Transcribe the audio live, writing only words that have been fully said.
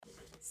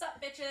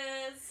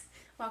bitches!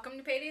 Welcome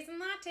to Paydays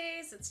and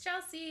Lattes. It's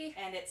Chelsea.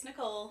 And it's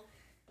Nicole.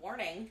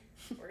 Warning,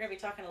 we're going to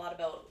be talking a lot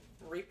about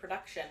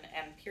reproduction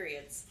and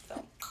periods.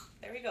 So,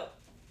 there we go.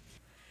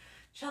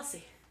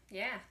 Chelsea.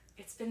 Yeah.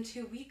 It's been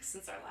 2 weeks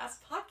since our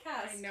last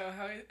podcast. I know,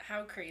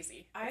 how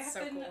crazy. It's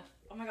so cool.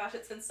 Oh my gosh,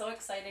 it's been so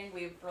exciting.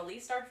 We've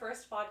released our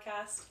first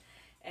podcast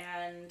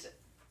and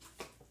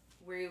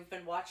we've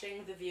been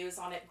watching the views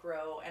on it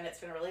grow, and it's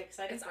been really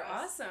exciting for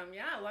us. It's awesome.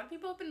 Yeah, a lot of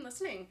people have been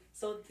listening.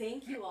 So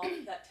thank you all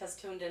that has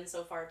tuned in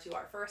so far to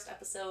our first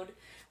episode.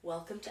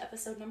 Welcome to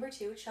episode number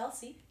 2.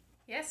 Chelsea.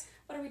 Yes.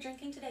 What are we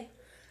drinking today?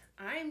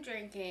 I'm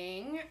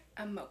drinking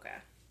a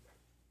mocha.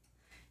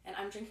 And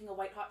I'm drinking a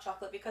white hot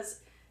chocolate because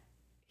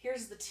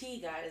here's the tea,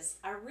 guys.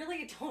 I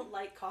really don't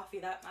like coffee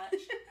that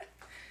much.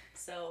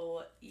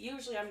 So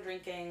usually I'm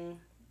drinking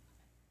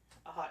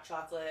a hot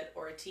chocolate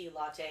or a tea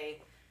latte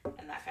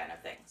and that kind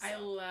of thing. So. I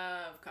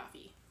love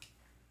coffee.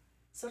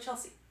 So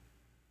Chelsea,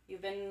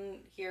 you've been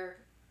here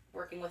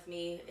working with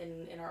me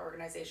in our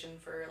organization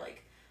for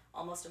like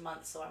almost a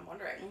month, so I'm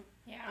wondering,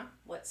 yeah,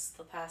 what's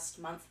the past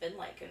month been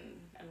like,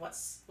 and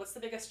what's the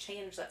biggest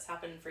change that's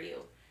happened for you,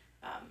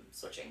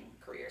 switching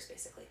careers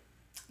basically?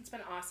 It's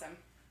been awesome.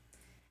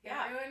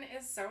 Yeah. Everyone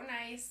is so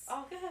nice.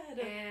 Oh,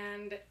 good.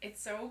 And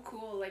it's so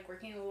cool, like,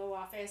 working in a little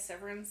office.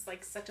 Everyone's,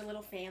 like, such a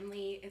little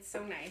family. It's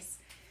so nice.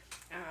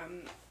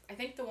 I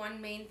think the one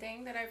main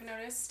thing that I've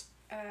noticed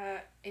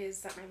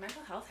is that my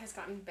mental health has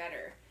gotten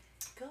better.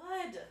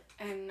 Good.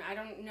 And I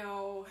don't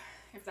know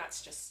if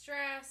that's just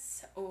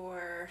stress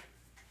or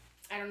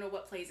I don't know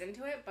what plays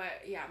into it,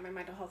 but yeah, my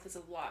mental health is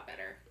a lot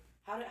better.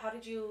 How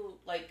do you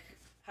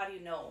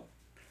know?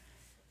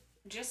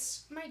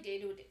 Just my day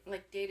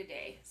to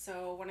day.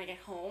 So when I get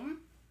home,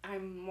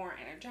 I'm more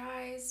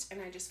energized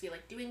and I just feel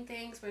like doing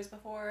things, whereas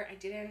before I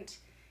didn't.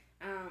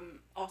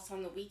 Also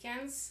on the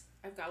weekends,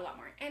 I've got a lot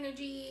more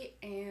energy,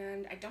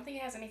 and I don't think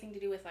it has anything to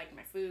do with like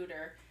my food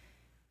or,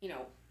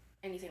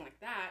 anything like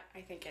that. I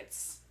think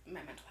it's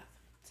my mental health.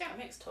 So yeah, that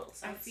makes total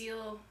sense.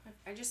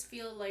 I just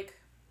feel like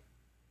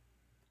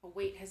a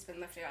weight has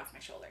been lifted off my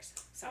shoulders.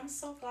 So I'm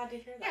so glad to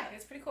hear that. Yeah,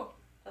 it's pretty cool.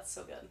 That's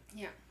so good.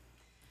 Yeah.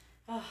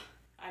 Oh,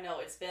 I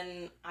know, it's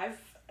been, I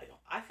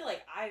feel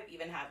like I've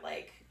even had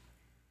like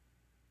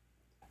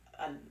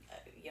a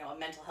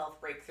mental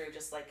health breakthrough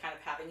just like kind of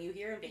having you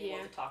here and being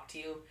able to talk to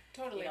you,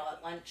 totally,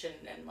 at lunch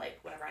and like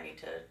whenever I need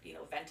to,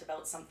 vent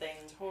about something.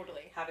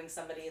 Totally. Having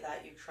somebody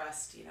that you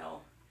trust,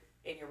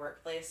 in your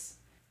workplace.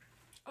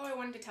 Oh, I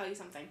wanted to tell you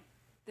something.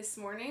 This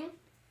morning,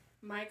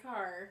 my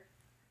car,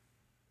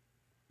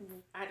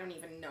 I don't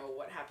even know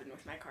what happened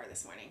with my car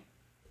this morning.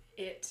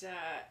 It's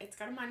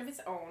got a mind of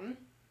its own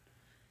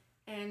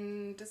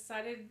and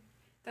decided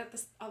that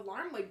this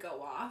alarm would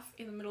go off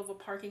in the middle of a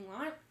parking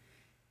lot,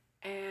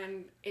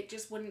 and it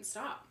just wouldn't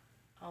stop.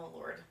 Oh,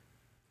 Lord.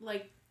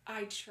 Like,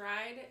 I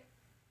tried,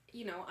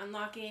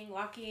 unlocking,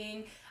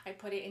 locking, I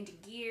put it into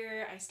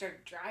gear, I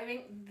started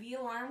driving, the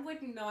alarm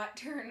would not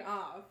turn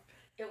off.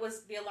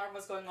 The alarm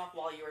was going off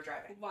while you were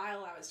driving?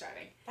 While I was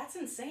driving. That's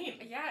insane.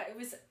 Yeah,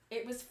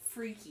 it was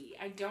freaky.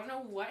 I don't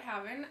know what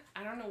happened.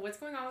 I don't know what's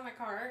going on with my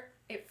car.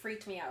 It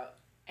freaked me out.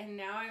 And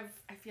now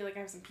I feel like I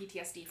have some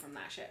PTSD from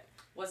that shit.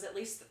 Was at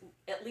least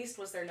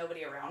was there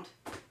nobody around?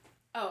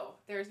 Oh,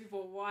 there's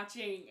people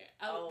watching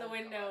out the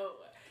window.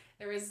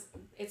 God.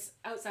 It's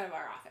outside of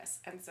our office,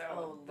 and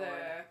so the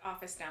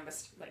office down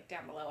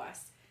below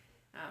us.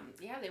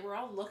 They were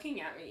all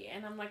looking at me,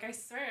 and I'm like, I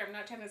swear, I'm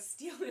not trying to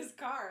steal this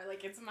car.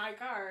 Like, it's my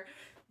car,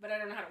 but I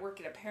don't know how to work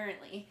it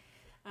apparently.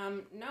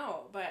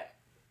 No, but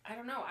I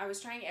don't know. I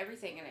was trying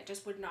everything, and it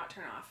just would not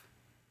turn off.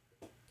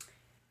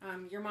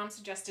 Your mom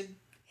suggested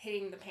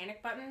hitting the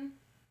panic button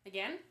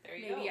again. There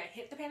you go. Maybe I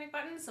hit the panic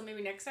button, so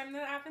maybe next time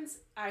that happens,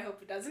 I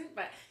hope it doesn't,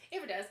 but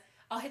if it does,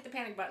 I'll hit the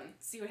panic button,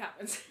 see what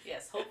happens.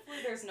 Yes, hopefully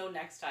there's no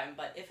next time,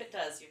 but if it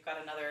does, you've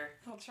got another...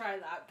 I'll try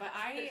that, but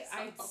I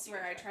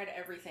swear I tried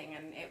everything,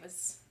 and it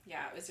was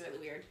really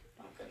weird.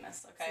 Oh,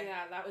 goodness, okay. So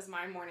yeah, that was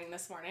my morning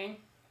this morning.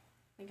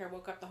 I think I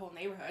woke up the whole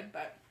neighborhood,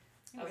 but...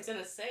 I was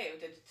gonna say,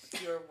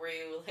 were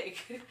you like,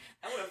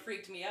 that would have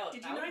freaked me out.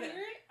 Did you not hear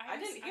it? I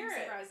didn't hear it.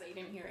 I'm surprised that you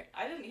didn't hear it.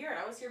 I didn't hear it.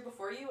 I was here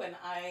before you, and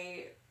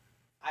I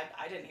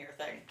didn't hear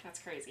a thing. That's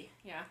crazy.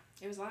 Yeah,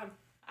 it was loud.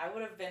 I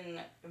would have been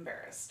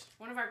embarrassed.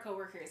 One of our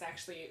coworkers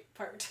actually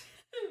parked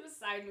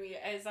beside me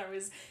as I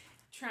was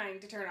trying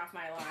to turn off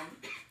my alarm,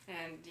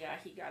 and yeah,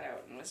 he got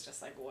out and was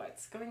just like,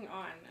 what's going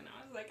on? And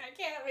I was like, I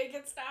can't make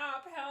it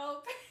stop,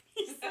 help.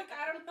 He's like,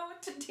 I don't know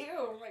what to do.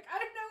 I'm like, I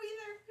don't know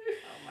either.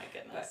 Oh my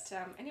goodness.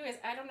 But anyways,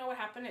 I don't know what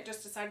happened. It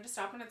just decided to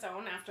stop on its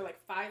own after like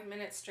 5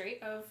 minutes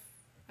straight of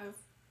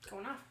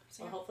going off.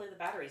 So hopefully the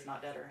battery's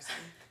not dead or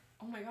something.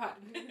 Oh my god,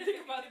 I didn't even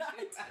think about that.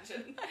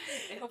 Imagine.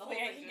 Hopefully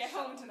I can get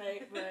home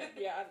tonight, but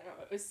yeah,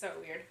 no, it was so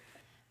weird.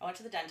 I went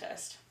to the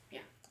dentist. Yeah.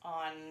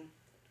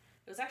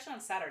 It was actually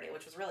on Saturday,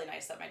 which was really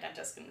nice that my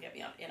dentist can get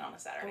me in on a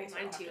Saturday. Oh,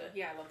 mine too.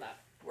 Yeah, I love that.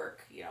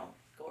 Work,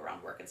 go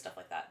around work and stuff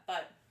like that.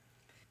 But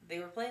they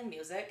were playing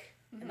music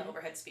in the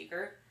overhead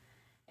speaker,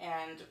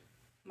 and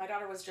my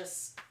daughter was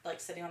just like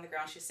sitting on the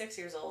ground. She's 6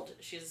 years old.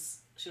 She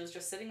was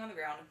just sitting on the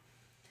ground,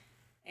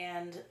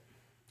 and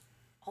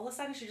all of a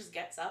sudden she just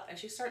gets up and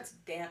she starts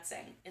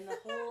dancing in the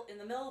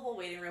middle of the whole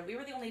waiting room. We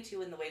were the only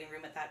two in the waiting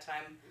room at that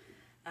time.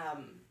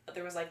 But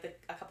there was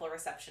like a couple of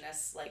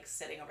receptionists like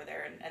sitting over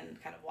there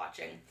and kind of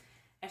watching.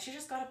 And she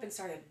just got up and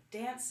started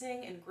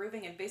dancing and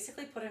grooving and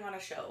basically putting on a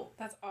show.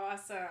 That's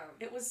awesome.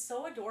 It was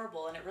so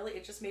adorable, and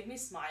it just made me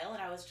smile,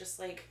 and I was just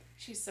like...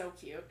 She's so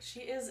cute. She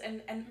is,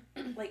 and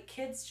like,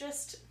 kids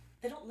just...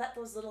 They don't let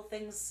those little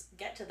things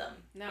get to them.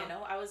 No. You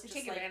know, I was just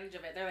take like... advantage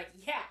of it. They're like,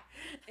 yeah.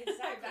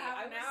 Exactly.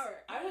 Half an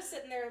hour. I was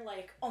sitting there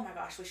like, oh my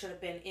gosh, we should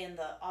have been in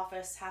the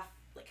office half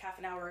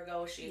an hour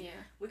ago.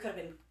 We could have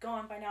been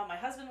gone by now. My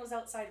husband was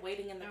outside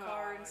waiting in the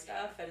car and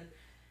stuff,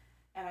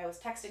 and I was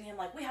texting him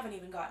like, we haven't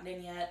even gotten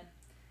in yet.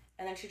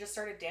 And then she just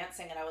started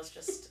dancing, and I was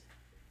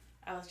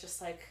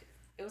just like,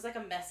 it was like a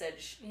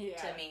message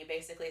to me,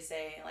 basically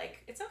saying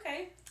like, it's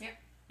okay. Yeah.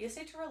 You just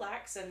need to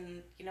relax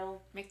and, you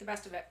know, make the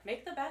best of it.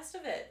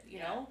 You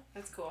know?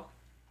 That's cool.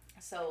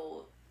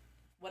 So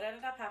what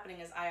ended up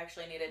happening is I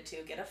actually needed to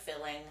get a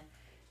filling.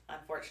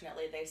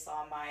 Unfortunately, they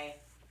saw my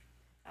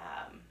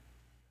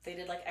they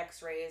did like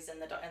x-rays,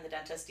 and the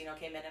dentist, you know,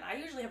 came in, and I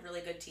usually have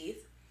really good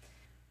teeth.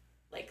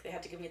 Like, they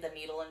had to give me the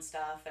needle and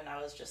stuff, and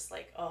I was just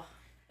like, oh,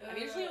 I'm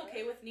usually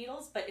okay with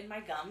needles, but in my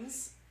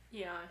gums,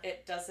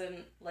 it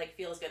doesn't like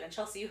feel as good. And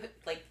Chelsea,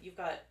 you've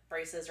got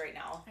braces right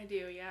now. I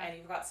do, yeah. And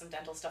you've got some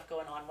dental stuff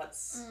going on.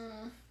 What's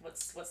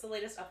the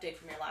latest update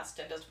from your last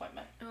dentist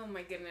appointment? Oh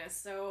my goodness.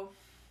 So,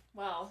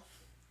 well,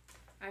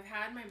 I've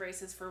had my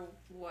braces for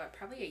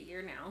probably a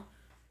year now.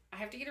 I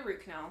have to get a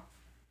root canal,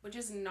 which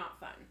is not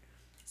fun.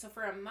 So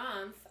for a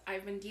month,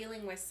 I've been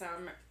dealing with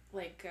some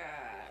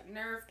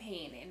nerve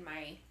pain in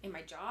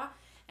my jaw,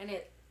 and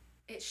it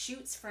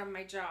shoots from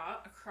my jaw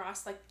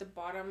across like the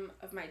bottom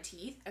of my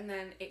teeth, and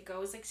then it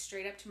goes like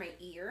straight up to my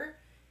ear.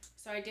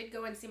 So I did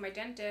go and see my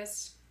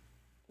dentist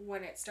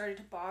when it started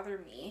to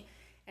bother me,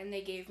 and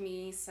they gave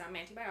me some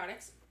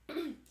antibiotics.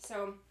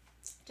 So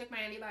took my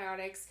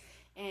antibiotics,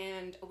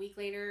 and a week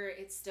later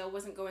it still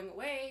wasn't going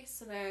away.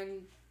 So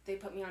then they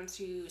put me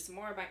onto some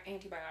more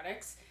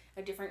antibiotics,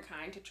 a different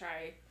kind, to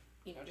try,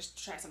 just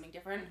to try something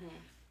different.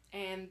 Mm-hmm.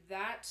 And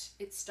that,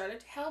 it started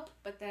to help,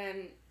 but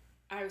then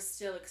I was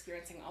still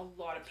experiencing a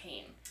lot of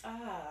pain.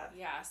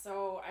 Yeah,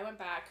 so I went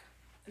back,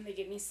 and they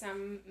gave me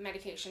some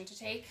medication to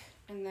take,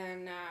 and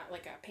then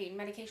like a pain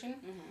medication,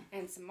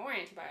 and some more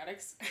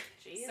antibiotics.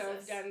 Jesus. So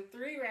I've done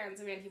 3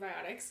 rounds of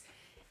antibiotics,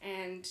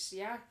 and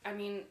yeah, I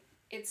mean,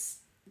 it's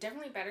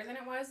definitely better than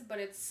it was, but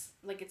it's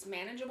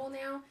manageable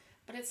now,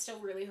 but it still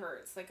really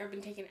hurts. Like, I've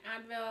been taking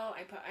Advil,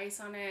 I put ice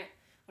on it,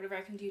 whatever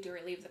I can do to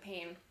relieve the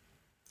pain.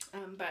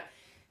 But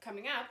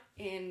coming up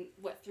in,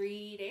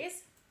 3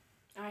 days,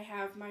 I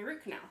have my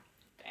root canal.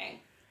 Dang.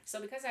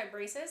 So because I have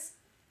braces,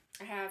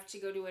 I have to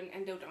go to an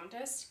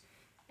endodontist,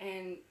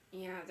 and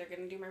yeah, they're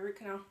going to do my root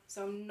canal.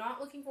 So I'm not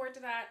looking forward to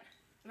that.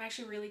 I'm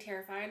actually really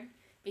terrified,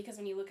 because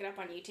when you look it up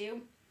on YouTube,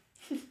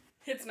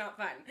 it's not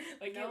fun.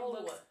 Like, it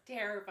looks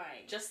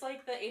terrifying. Just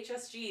like the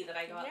HSG that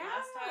I got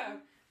last time.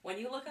 When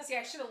you look up, see,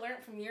 I should have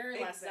learned from your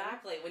lesson.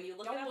 Exactly. When you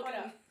look it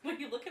up, when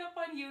you look it up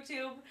on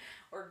YouTube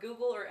or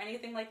Google or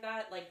anything like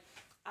that, like,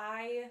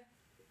 I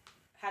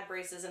had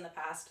braces in the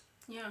past.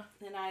 Yeah.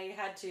 And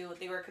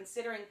they were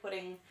considering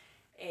putting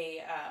an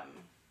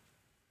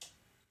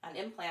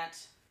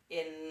implant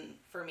in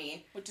for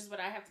me. Which is what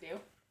I have to do.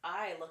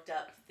 I looked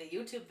up the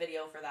YouTube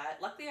video for that.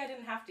 Luckily, I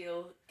didn't have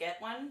to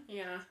get one.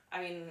 Yeah.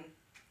 I mean,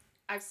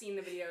 I've seen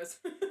the videos.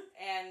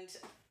 And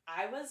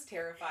I was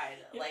terrified.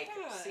 Yeah. Like,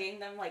 seeing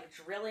them, like,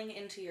 drilling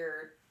into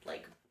your,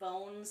 like,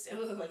 bones,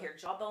 and, like, your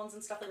jaw bones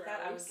and stuff like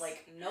that. I was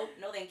like, nope,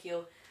 no thank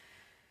you.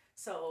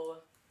 So,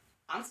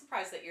 I'm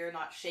surprised that you're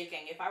not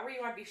shaking. If I were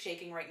you, I'd be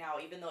shaking right now,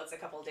 even though it's a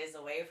couple of days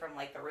away from,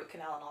 like, the root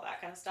canal and all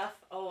that kind of stuff.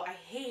 Oh, I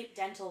hate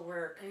dental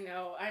work. I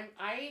know.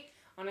 I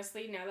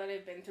honestly, now that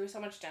I've been through so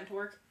much dental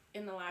work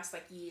in the last,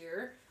 like,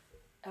 year,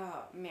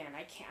 oh, man,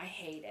 I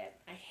hate it.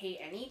 I hate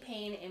any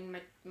pain in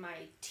my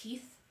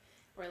teeth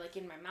or, like,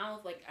 in my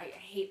mouth. Like, I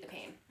hate the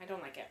pain. I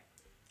don't like it.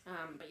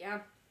 But yeah,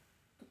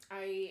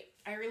 I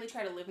really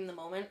try to live in the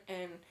moment,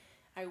 and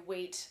I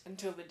wait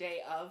until the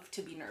day of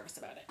to be nervous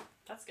about it.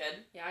 That's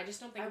good. Yeah, I just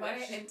don't think about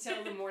it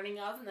until the morning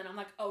of, and then I'm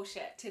like, oh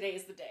shit, today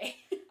is the day.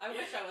 I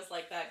wish I was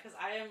like that, because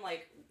I am,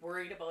 like,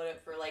 worried about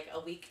it for, like, a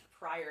week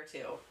prior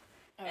to.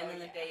 And then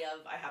the day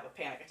of, I have a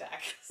panic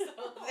attack. So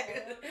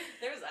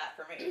there's that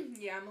for me.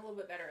 Yeah, I'm a little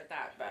bit better at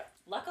that, but...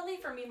 Luckily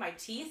for me, my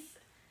teeth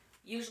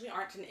usually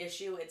aren't an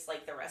issue. It's,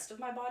 like, the rest of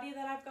my body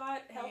that I've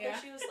got health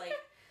issues. Like,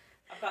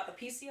 I've got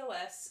the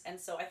PCOS, and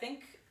so I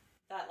think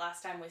that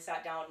last time we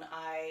sat down,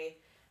 I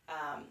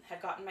had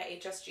gotten my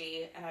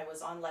HSG, and I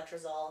was on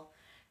letrozole,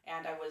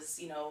 and I was,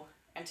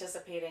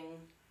 anticipating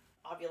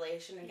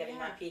ovulation and getting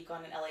my peak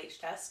on an LH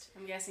test.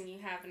 I'm guessing you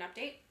have an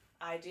update?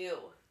 I do.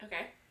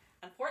 Okay.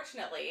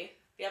 Unfortunately,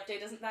 the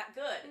update isn't that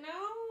good.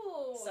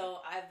 No. So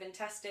I've been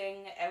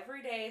testing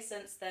every day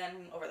since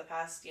then over the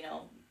past,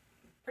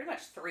 pretty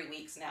much 3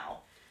 weeks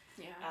now.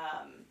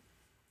 Yeah.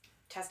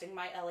 Testing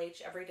my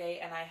LH every day,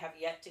 and I have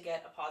yet to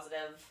get a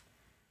positive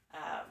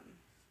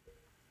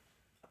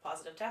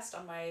test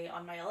on my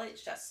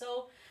LH test.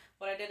 So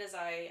what I did is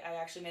I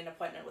actually made an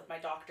appointment with my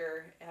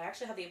doctor, and I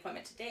actually had the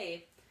appointment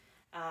today,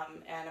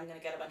 and I'm going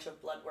to get a bunch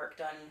of blood work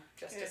done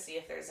just to see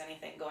if there's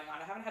anything going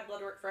on. I haven't had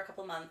blood work for a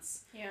couple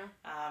months. Yeah.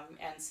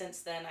 And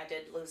since then I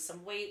did lose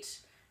some weight,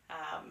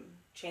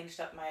 changed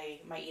up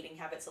my eating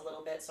habits a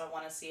little bit, so I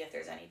want to see if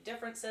there's any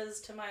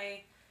differences to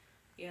my,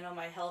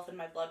 my health and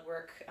my blood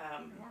work.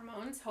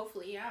 Hormones,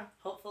 hopefully, yeah.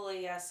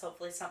 Hopefully, yes.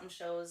 Hopefully something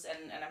shows,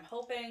 and I'm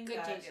hoping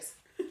Good changes.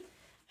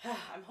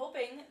 I'm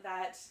hoping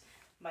that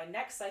my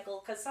next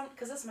cycle, because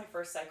this is my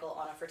first cycle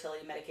on a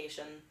fertility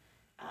medication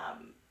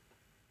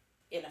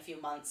in a few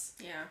months.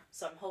 Yeah.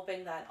 So I'm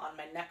hoping that on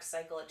my next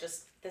cycle,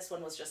 this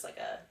one was just like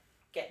a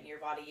getting your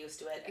body used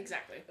to it.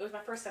 Exactly. It was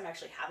my first time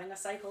actually having a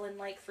cycle in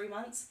like 3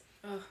 months.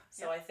 Oh,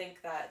 so I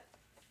think that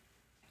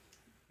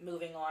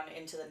moving on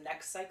into the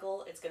next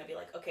cycle, it's going to be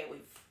like, okay,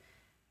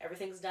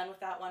 everything's done with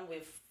that one.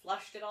 We've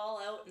flushed it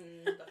all out,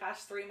 and the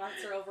past 3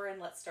 months are over, and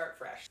let's start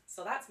fresh.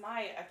 So that's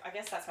I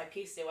guess that's my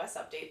PCOS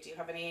update. Do you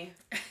have any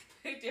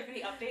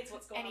updates?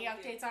 What's going on? Any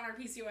updates on our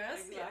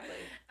PCOS?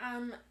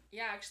 Exactly.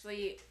 Yeah,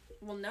 actually,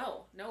 well,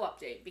 no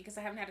update, because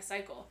I haven't had a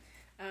cycle.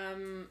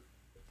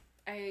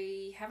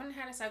 I haven't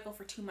had a cycle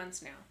for 2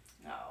 months now.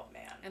 Oh,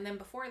 man. And then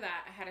before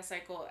that, I had a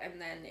cycle, and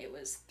then it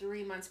was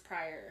 3 months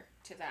prior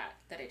to that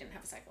I didn't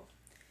have a cycle.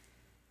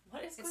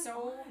 What is it's going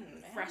so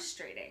on, man?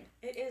 Frustrating.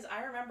 It is.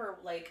 I remember,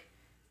 like,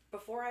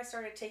 before I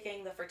started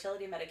taking the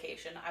fertility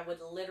medication, I would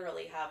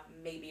literally have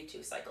maybe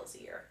 2 cycles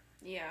a year.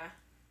 Yeah.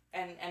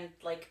 And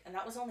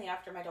that was only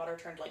after my daughter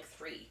turned,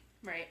 3.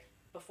 Right.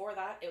 Before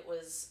that, it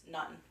was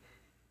none.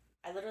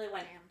 I literally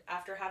went,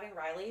 after having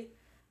Riley,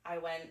 I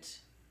went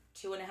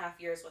 2.5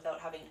 years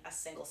without having a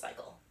single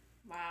cycle.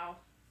 Wow.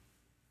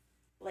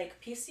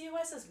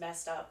 PCOS is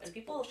messed up, and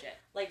people, bullshit.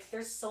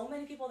 There's so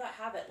many people that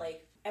have it.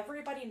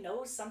 Everybody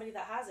knows somebody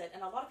that has it,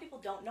 and a lot of people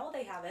don't know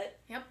they have it.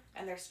 Yep.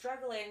 And they're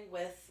struggling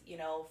with,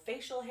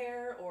 facial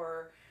hair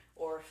or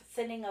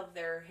thinning of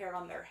their hair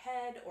on their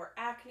head, or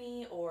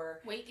acne, or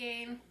weight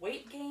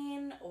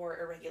gain, or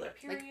irregular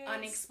periods.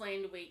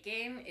 Unexplained weight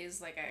gain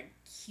is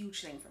a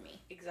huge thing for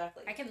me.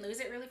 Exactly. I can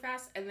lose it really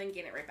fast and then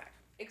gain it right back.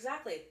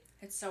 Exactly.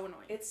 It's so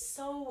annoying.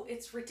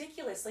 It's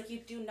ridiculous.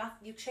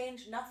 You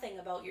change nothing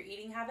about your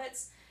eating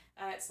habits,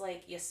 and it's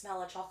like you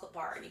smell a chocolate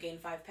bar and you gain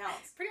 5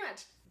 pounds. Pretty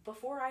much.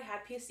 Before I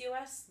had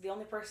PCOS, the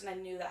only person I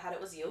knew that had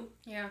it was you.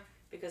 Yeah.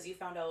 Because you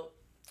found out.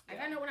 I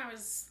found out when I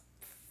was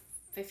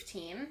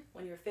 15.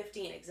 When you were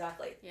 15,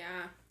 exactly.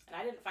 Yeah. And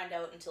I didn't find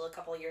out until a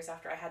couple of years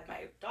after I had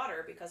my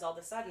daughter, because all of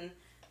a sudden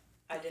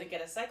I didn't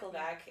get a cycle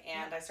back,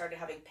 and I started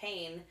having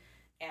pain,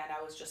 and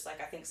I was just like,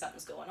 I think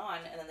something's going on.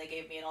 And then they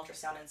gave me an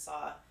ultrasound and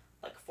saw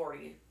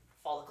 40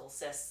 follicle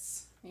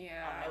cysts on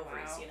my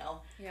ovaries,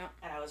 Yeah.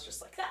 And I was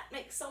just like, that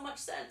makes so much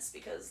sense,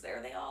 because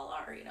there they all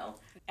are,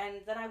 And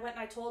then I went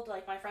and I told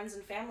my friends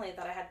and family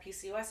that I had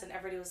PCOS, and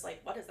everybody was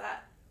like, what is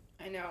that?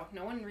 I know.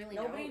 No one really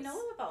knows. Nobody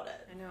knows about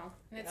it. I know.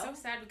 And it's so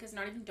sad, because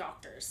not even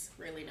doctors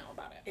really know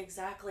about it.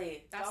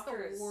 Exactly. That's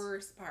the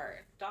worst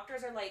part.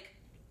 Doctors are like,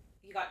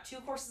 you got 2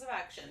 courses of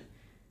action.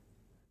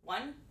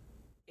 1,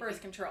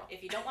 birth control.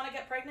 If you don't want to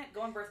get pregnant,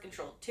 go on birth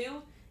control.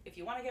 2, if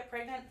you want to get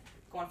pregnant,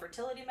 go on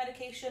fertility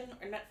medication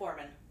or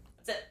metformin.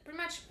 That's it. Pretty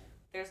much.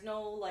 There's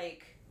no,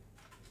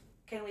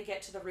 can we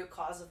get to the root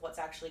cause of what's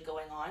actually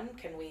going on?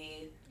 Can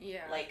we,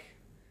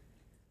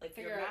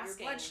 figure out your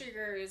blood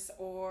sugars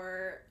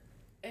or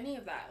any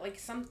of that.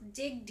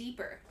 Dig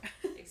deeper.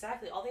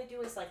 Exactly. All they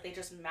do is, they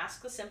just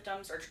mask the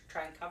symptoms or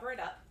try and cover it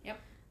up. Yep.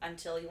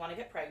 Until you want to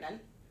get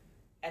pregnant.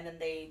 And then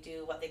they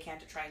do what they can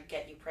to try and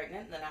get you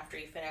pregnant. And then after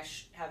you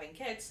finish having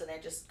kids, so they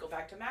just go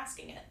back to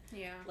masking it.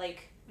 Yeah.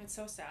 It's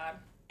so sad.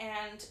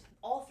 And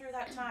all through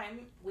that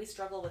time, we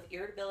struggle with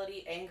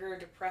irritability, anger,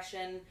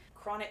 depression,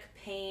 chronic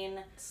pain,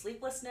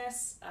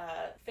 sleeplessness,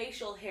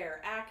 facial hair,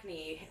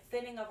 acne,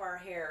 thinning of our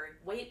hair,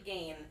 weight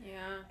gain.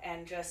 Yeah.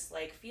 And just,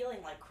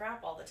 feeling like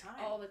crap all the time.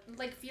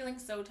 Feeling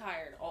so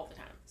tired all the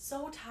time.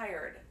 So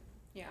tired.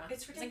 Yeah.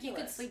 It's ridiculous. You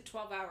could sleep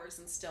 12 hours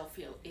and still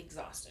feel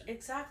exhausted.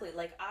 Exactly.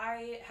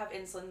 I have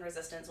insulin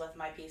resistance with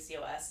my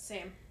PCOS.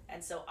 Same.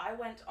 And so I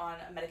went on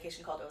a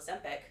medication called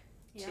Ozempic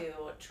to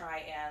try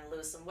and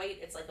lose some weight.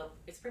 It's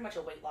it's pretty much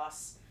a weight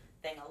loss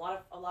thing. A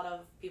lot of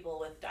people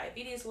with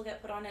diabetes will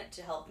get put on it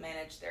to help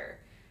manage their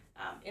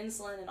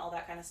insulin and all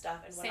that kind of stuff.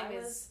 And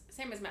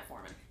same as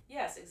metformin.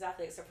 Yes,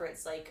 exactly. Except for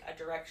it's a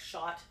direct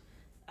shot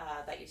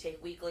that you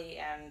take weekly,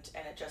 and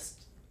it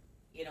just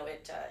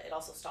it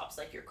also stops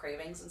your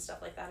cravings and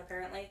stuff like that,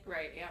 apparently.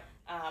 Right. Yeah.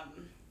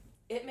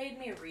 It made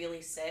me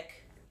really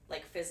sick,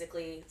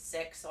 physically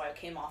sick. So I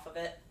came off of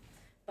it.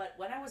 But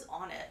when I was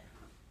on it,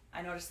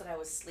 I noticed that I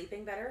was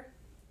sleeping better.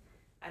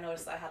 I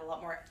noticed that I had a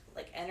lot more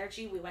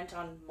energy. We went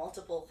on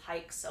multiple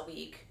hikes a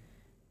week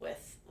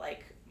with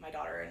my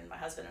daughter and my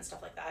husband and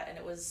stuff like that, and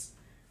it was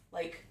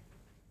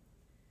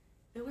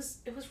it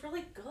was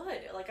really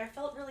good. I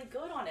felt really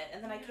good on it,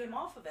 and then I came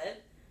off of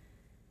it,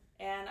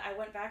 and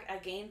I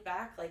gained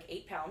back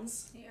 8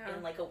 pounds in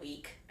a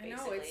week,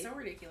 basically. I know, it's so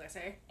ridiculous,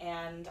 eh?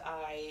 And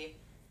I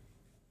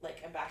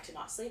am back to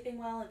not sleeping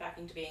well, and back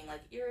into being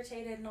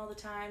irritated and all the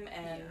time,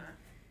 and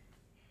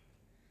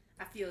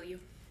feel you.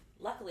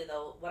 Luckily,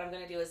 though, what I'm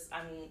going to do is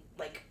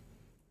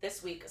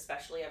this week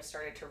especially, I've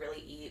started to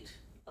really eat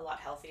a lot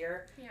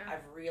healthier. Yeah.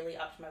 I've really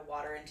upped my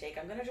water intake.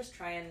 I'm going to just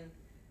try and,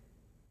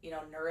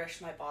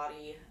 nourish my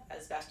body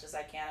as best as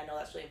I can. I know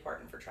that's really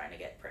important for trying to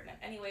get pregnant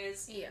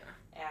anyways. Yeah.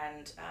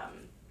 And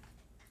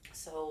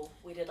so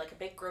we did like a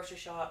big grocery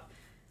shop.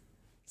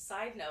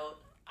 Side note,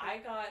 I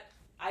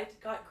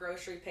got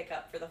grocery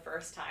pickup for the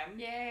first time.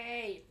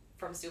 Yay!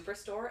 From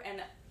Superstore, and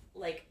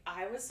like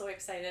I was so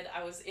excited.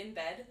 I was in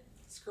bed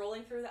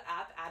scrolling through the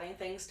app, adding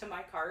things to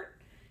my cart,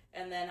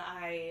 and then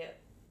I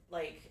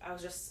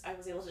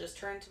was able to just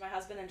turn to my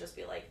husband and just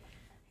be like,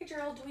 "Hey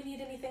Gerald, do we need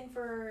anything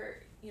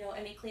for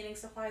any cleaning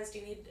supplies? Do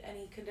you need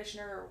any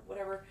conditioner or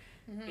whatever?"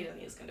 Mm-hmm. He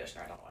doesn't use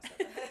conditioner. I don't know why I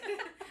said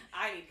that.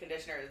 I need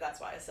conditioner. That's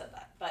why I said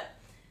that. But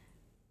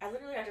I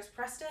just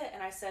pressed it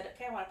and I said,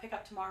 "Okay, I want to pick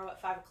up tomorrow at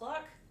 5:00."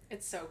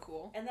 It's so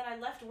cool. And then I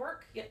left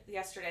work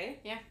yesterday.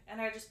 Yeah.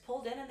 And I just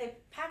pulled in and they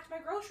packed my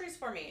groceries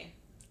for me.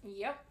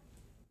 Yep.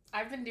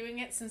 I've been doing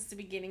it since the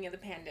beginning of the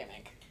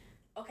pandemic.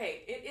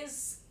 Okay,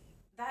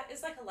 that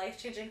is like a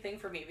life-changing thing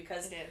for me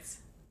because it is.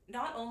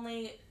 Not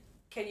only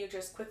can you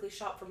just quickly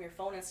shop from your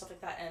phone and stuff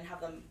like that and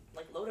have them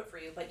like load it for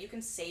you, but you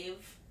can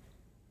save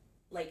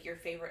like your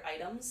favorite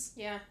items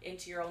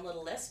into your own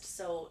little list.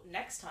 So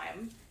next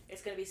time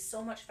it's going to be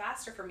so much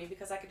faster for me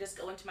because I could just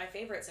go into my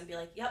favorites and be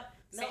like, "Yep,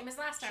 milk, same as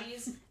last time.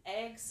 Cheese,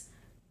 eggs,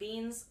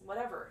 beans,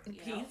 whatever."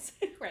 Beans?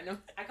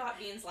 Random. I got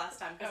beans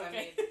last time because I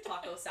made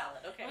taco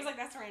salad. Okay. I was like,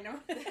 that's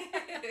random.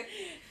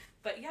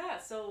 But yeah,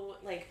 so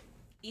like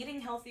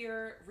eating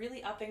healthier,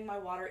 really upping my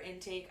water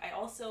intake. I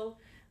also,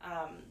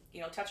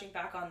 touching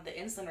back on the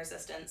insulin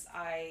resistance,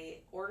 I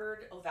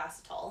ordered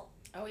Ovasitol.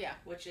 Oh yeah.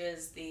 Which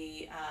is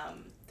the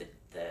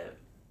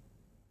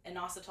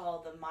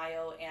inositol, the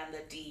Myo, and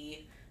the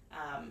D,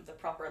 the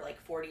proper like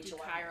 40 to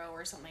 1. Cairo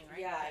or something, right?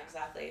 Yeah,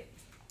 exactly.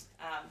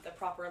 The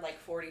proper like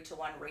 40 to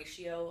 1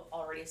 ratio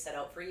already set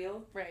out for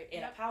you. Right.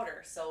 In a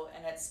powder. So,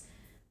 and it's,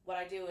 what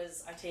I do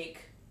is I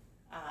take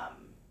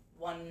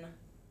one,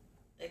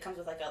 it comes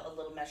with like a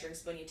little measuring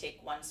spoon. You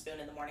take 1 spoon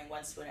in the morning,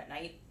 1 spoon at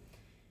night.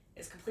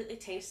 It's completely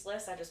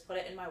tasteless. I just put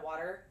it in my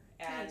water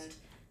and nice.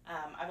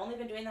 I've only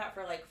been doing that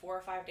for like 4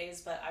 or 5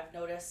 days, but I've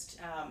noticed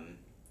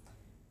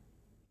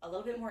a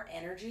little bit more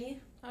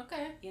energy.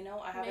 Okay.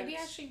 Maybe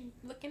I should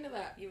look into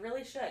that. You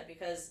really should,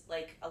 because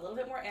like a little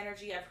bit more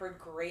energy. I've heard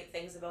great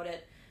things about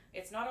it.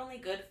 It's not only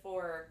good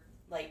for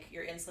like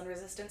your insulin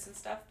resistance and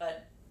stuff,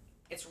 but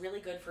it's really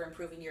good for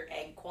improving your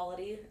egg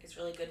quality. It's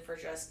really good for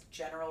just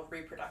general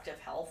reproductive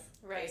health,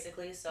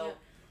 basically. So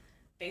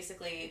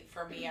basically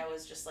for me, I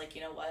was just like,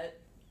 you know what?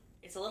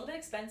 It's a little bit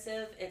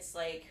expensive. It's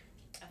like,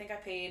 I think I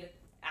paid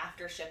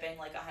after shipping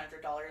like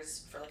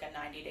 $100 for like a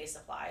 90-day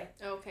supply.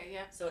 Okay,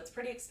 yeah. So it's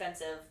pretty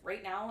expensive.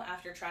 Right now,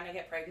 after trying to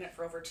get pregnant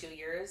for over 2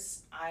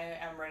 years, I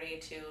am ready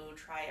to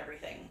try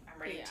everything. I'm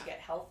ready to get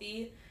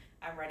healthy.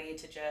 I'm ready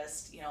to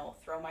just,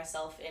 throw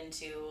myself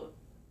into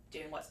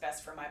doing what's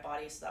best for my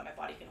body so that my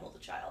body can hold a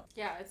child.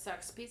 Yeah, it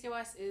sucks.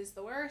 PCOS is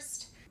the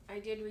worst. I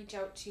did reach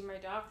out to my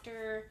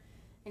doctor,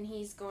 and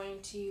he's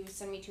going to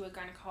send me to a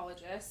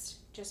gynecologist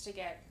just to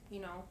get,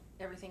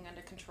 everything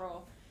under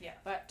control. Yeah.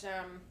 But,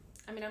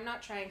 I'm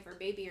not trying for a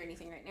baby or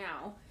anything right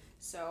now,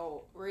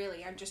 so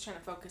really I'm just trying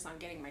to focus on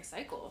getting my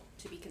cycle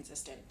to be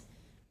consistent.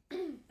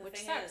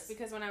 Which sucks,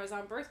 because when I was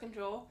on birth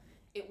control,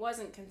 it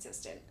wasn't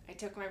consistent. I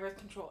took my birth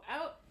control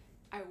out,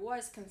 I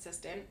was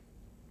consistent,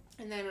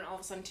 and then all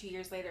of a sudden 2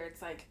 years later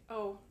it's like,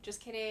 oh, just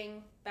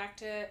kidding, back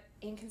to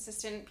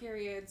inconsistent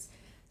periods.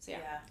 So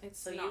it's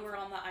so you were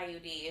on the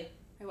IUD.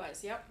 I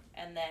was, yep.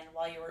 And then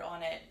while you were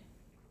on it,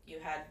 you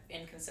had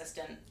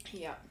inconsistent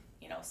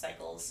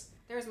cycles.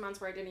 There was months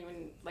where I didn't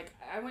even,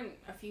 I went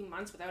a few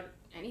months without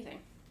anything.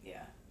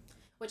 Yeah.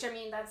 Which,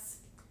 that's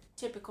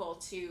typical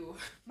to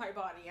my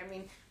body.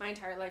 My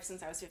entire life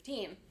since I was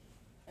 15,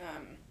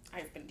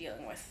 I've been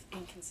dealing with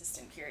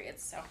inconsistent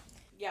periods, so.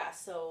 Yeah,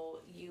 so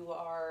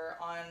you're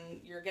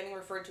getting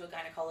referred to a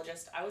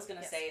gynecologist. I was going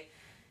to say,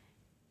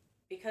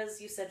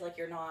 because you said,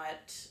 you're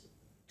not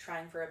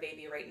trying for a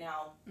baby right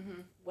now,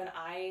 when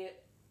I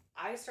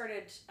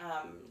started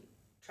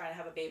trying to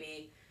have a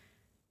baby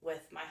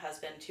with my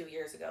husband 2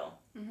 years ago.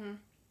 Mm-hmm.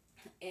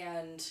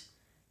 And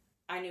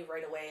I knew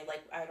right away,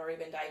 I had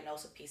already been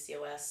diagnosed with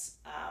PCOS.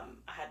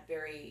 I had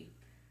very,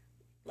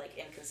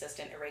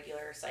 inconsistent,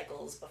 irregular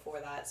cycles before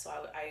that. So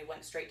I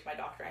went straight to my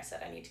doctor and I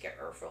said, I need to get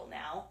Urfil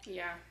now.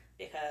 Yeah.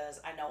 Because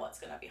I know it's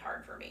going to be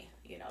hard for me.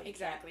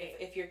 Exactly.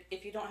 If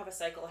you don't have a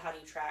cycle, how do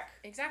you track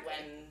exactly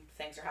when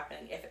things are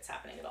happening, if it's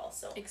happening at all?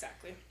 So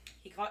exactly.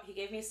 He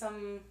gave me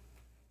some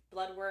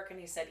blood work and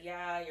he said,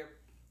 yeah,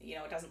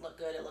 it doesn't look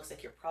good. It looks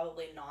like you're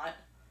probably not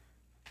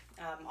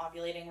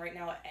ovulating right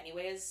now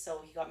anyways.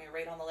 So he got me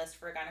right on the list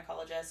for a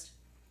gynecologist.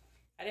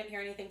 I didn't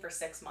hear anything for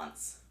 6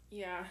 months.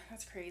 Yeah,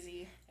 that's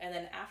crazy. And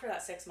then after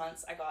that 6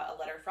 months, I got a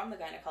letter from the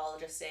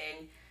gynecologist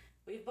saying,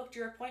 we've booked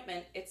your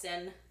appointment. It's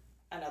in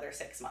another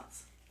 6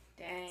 months.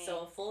 Dang.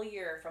 So a full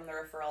year from the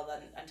referral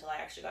then until I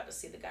actually got to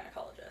see the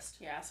gynecologist.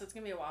 Yeah, so it's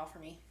going to be a while for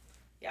me.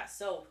 Yeah,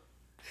 so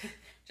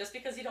Just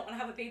because you don't want to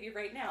have a baby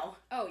right now.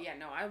 Oh, yeah,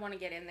 no, I want to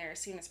get in there as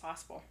soon as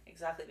possible.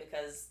 Exactly,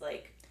 because,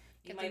 like,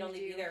 you might only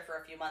be there for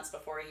a few months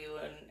before you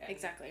and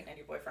exactly. and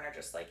your boyfriend are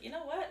just like, you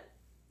know what?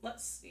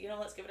 Let's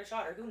give it a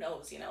shot, or who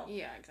knows,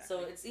 Yeah, exactly.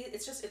 So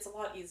it's a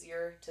lot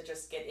easier to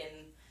just get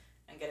in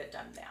and get it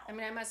done now. I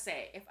mean, I must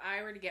say, if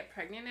I were to get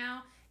pregnant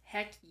now,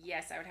 heck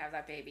yes, I would have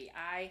that baby.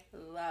 I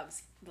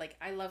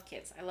love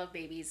kids. I love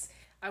babies.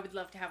 I would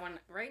love to have one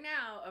right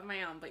now of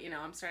my own, but,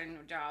 I'm starting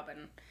a job and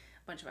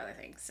a bunch of other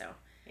things, so.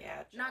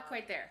 Yeah. Not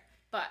quite there,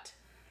 but.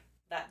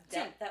 That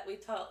debt that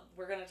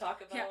we're going to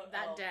talk about. Yeah,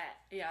 that debt.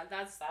 Yeah,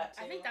 that's. That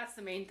too. I think that's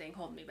the main thing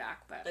holding me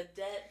back, but. The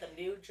debt,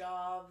 the new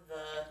job,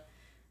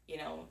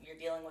 you're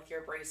dealing with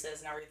your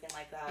braces and everything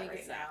like that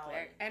right now.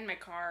 And my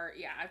car,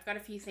 yeah, I've got a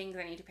few things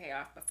I need to pay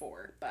off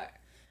before, but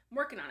I'm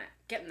working on it,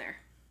 getting there.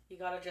 You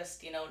gotta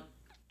just,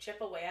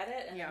 chip away at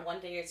it, and then one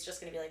day it's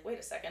just gonna be like, wait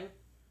a second,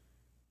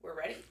 we're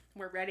ready.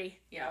 We're ready.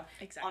 Yeah,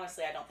 exactly.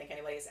 Honestly, I don't think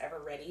anybody's ever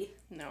ready.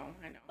 No,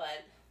 I know.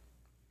 But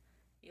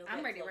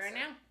I'm ready right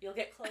now. You'll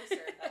get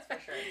closer, that's for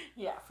sure.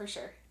 Yeah, for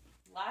sure.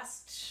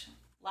 Last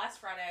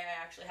Friday,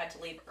 I actually had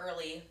to leave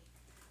early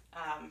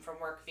from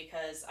work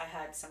because I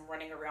had some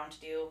running around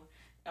to do.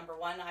 Number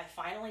one, I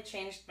finally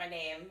changed my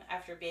name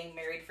after being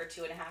married for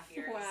 2.5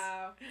 years.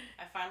 Wow.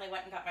 I finally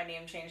went and got my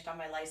name changed on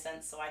my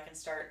license so I can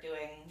start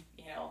doing,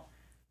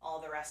 all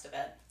the rest of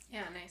it.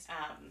 Yeah, nice.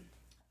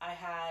 I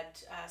had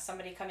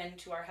somebody come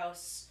into our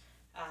house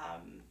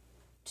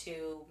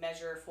to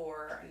measure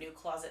for new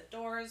closet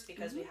doors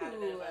because we had a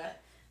bit of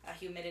a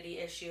humidity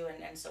issue,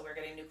 and so we're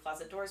getting new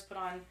closet doors put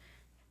on.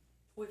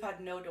 We've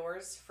had no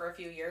doors for a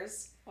few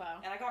years. Wow.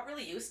 And I got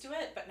really used to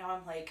it, but now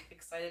I'm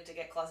excited to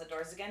get closet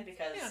doors again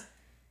because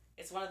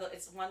it's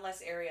one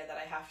less area that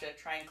I have to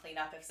try and clean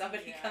up if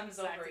somebody comes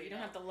over. You don't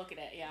have to look at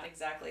it, yeah.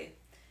 Exactly.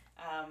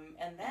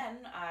 And then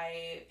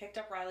I picked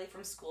up Riley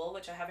from school,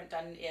 which I haven't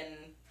done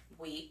in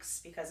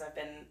weeks because I've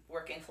been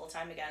working full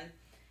time again.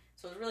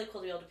 So it was really cool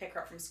to be able to pick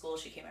her up from school.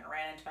 She came and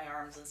ran into my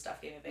arms and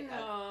stuff, gave me a big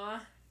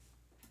hug.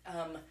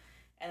 And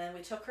then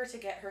we took her to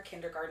get her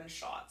kindergarten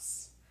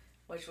shots,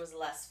 which was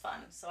less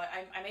fun. So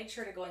I made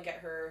sure to go and get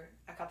her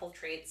a couple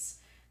treats.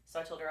 So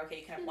I told her, okay,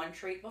 you can have one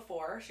treat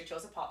before. She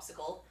chose a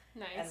popsicle.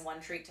 Nice. And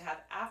one treat to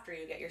have after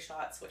you get your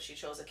shots, which she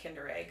chose a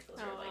Kinder Egg. Those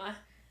are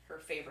her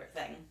favorite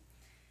thing.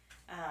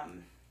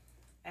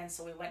 And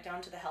so we went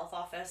down to the health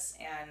office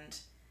and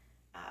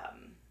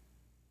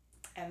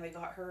we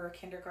got her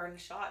kindergarten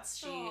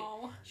shots.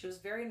 She was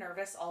very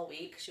nervous all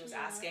week. She was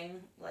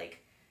asking,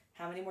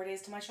 how many more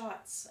days to my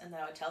shots? And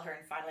then I would tell her,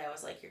 and finally I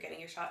was like, you're getting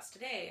your shots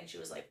today. And she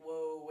was like,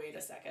 whoa, wait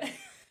a second.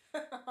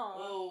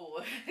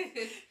 Whoa.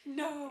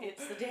 No.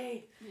 It's the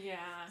day.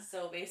 Yeah.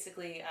 So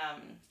basically,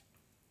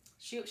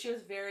 she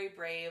was very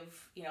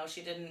brave.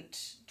 She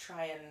didn't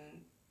try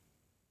and,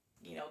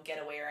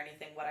 get away or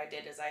anything. What I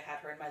did is I had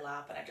her in my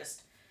lap and I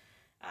just,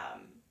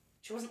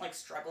 she wasn't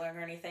struggling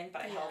or anything,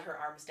 but I held her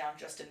arms down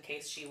just in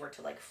case she were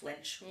to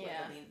flinch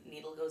when the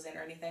needle goes in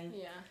or anything.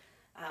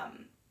 Yeah.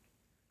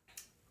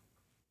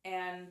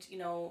 And,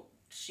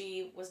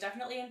 she was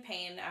definitely in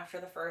pain after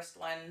the first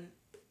one.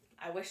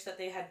 I wish that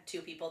they had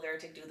two people there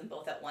to do them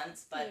both at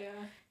once, but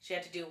she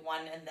had to do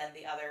one and then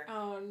the other.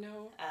 Oh,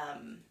 no.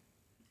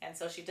 And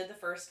so she did the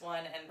first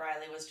one, and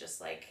Riley was just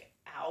like,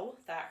 ow,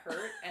 that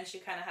hurt. And she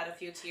kind of had a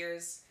few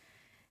tears.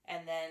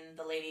 And then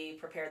the lady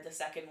prepared the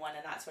second one,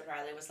 and that's when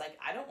Riley was like,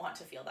 I don't want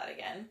to feel that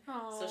again.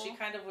 Aww. So she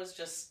kind of was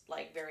just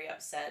very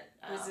upset.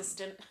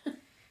 Resistant.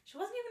 She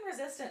wasn't even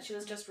resistant. She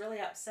was just really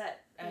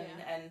upset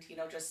and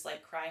just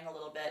crying a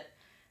little bit.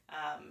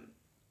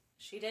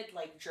 She did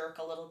jerk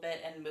a little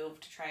bit and move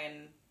to try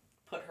and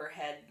put her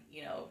head,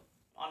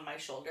 on my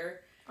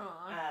shoulder.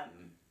 Aww.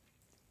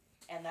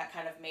 And that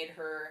kind of made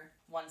her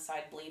one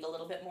side bleed a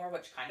little bit more,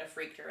 which kind of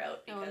freaked her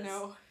out because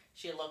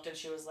she looked and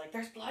she was like,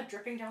 there's blood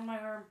dripping down my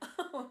arm.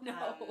 Oh,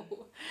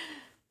 no.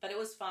 But it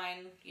was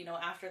fine.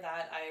 After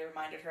that, I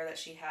reminded her that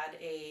she had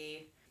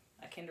a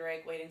Kinder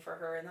Egg waiting for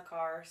her in the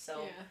car.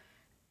 So,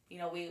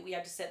 we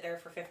had to sit there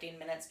for 15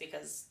 minutes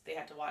because they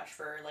had to watch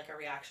for a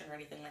reaction or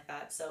anything like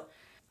that. So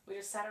we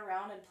just sat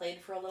around and played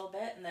for a little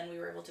bit, and then we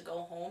were able to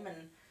go home,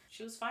 and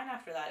she was fine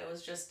after that. It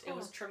was just, It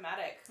was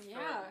traumatic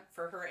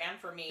for her and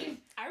for me.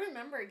 I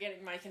remember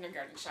getting my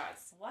kindergarten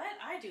shots. What?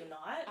 I do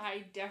not.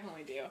 I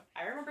definitely do.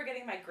 I remember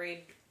getting my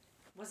grade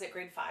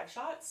 5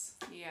 shots?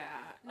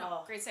 Yeah.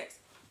 No, grade 6.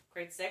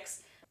 Grade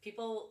 6.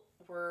 People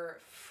were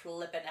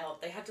flipping out.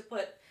 They had to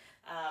put,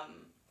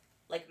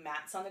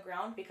 mats on the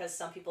ground because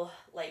some people,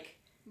 would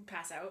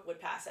pass out.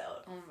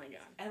 Oh my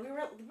god. And we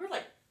were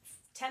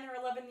 10 or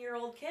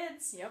 11-year-old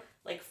kids. Yep.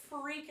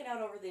 Freaking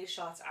out over these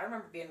shots. I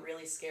remember being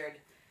really scared.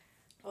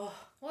 Oh.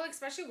 Well,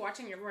 especially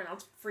watching everyone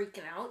else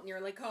freaking out, and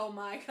you're like, oh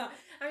my god.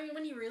 I mean,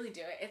 when you really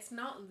do it, it's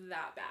not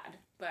that bad.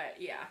 But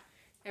yeah,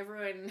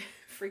 everyone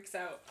freaks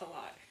out a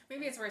lot.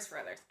 Maybe it's worse for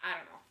others. I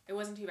don't know. It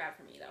wasn't too bad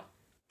for me, though.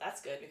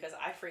 That's good, because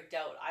I freaked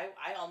out.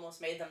 I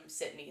almost made them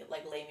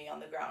lay me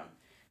on the ground.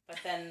 But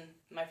then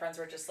my friends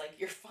were just like,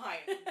 you're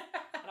fine.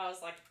 And I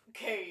was like,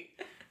 okay.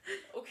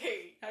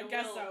 Okay, I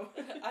guess so.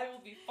 I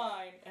will be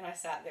fine. And I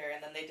sat there,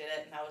 and then they did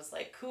it, and I was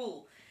like,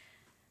 cool.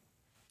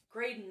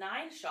 Grade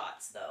 9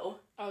 shots, though.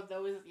 Oh,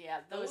 those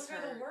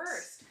are the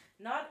worst.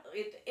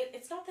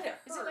 It's not that it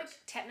hurts. Is it like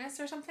tetanus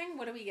or something?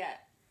 What do we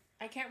get?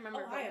 I can't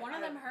remember, but one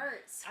of them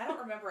hurts. I don't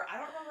remember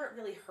it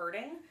really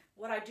hurting.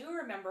 What I do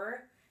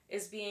remember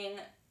is being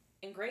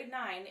in grade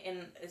 9,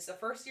 it's the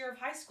first year of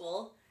high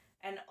school,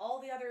 and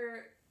all the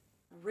other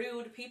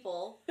rude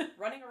people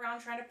running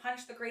around trying to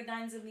punch the grade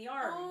 9s in the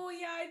arm. Oh,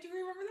 yeah, I do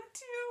remember that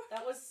too.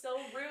 That was so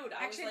rude.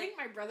 I think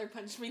my brother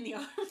punched me in the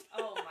arm.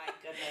 Oh my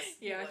goodness.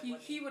 Yeah,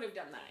 he would have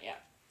done that, yeah.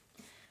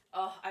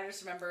 Oh, I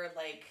just remember,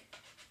 like,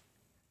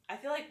 I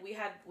feel like we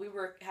had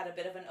a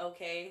bit of an a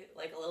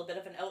little bit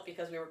of an out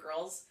because we were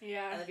girls.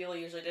 Yeah. And the people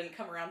usually didn't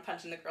come around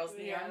punching the girls in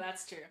the arm. Yeah,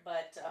 that's true.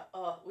 But,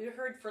 we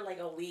heard for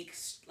a week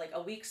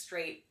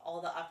straight,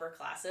 all the upper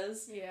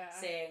classes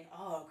saying,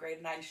 oh,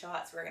 grade 9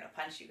 shots, we're going to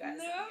punch you guys in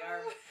the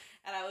arm.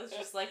 And I was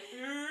just like,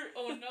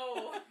 oh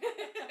no.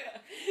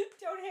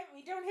 Don't hit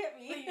me.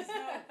 Please,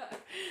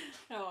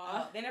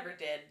 no. They never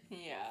did.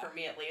 Yeah. For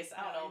me, at least.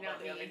 I don't know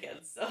about the other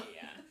kids. So.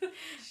 Yeah.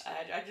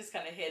 I just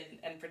kind of hid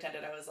and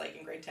pretended I was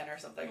in grade 10 or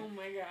something. Oh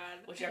my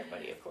god. Which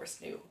everybody, of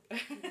course, knew.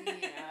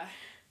 Yeah.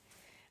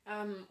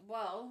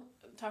 Well,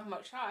 talking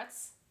about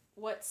shots,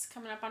 what's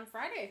coming up on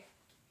Friday?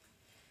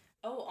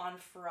 Oh, on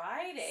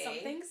Friday.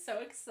 Something so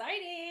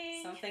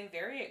exciting. Something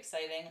very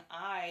exciting.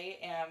 I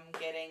am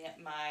getting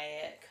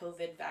my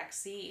COVID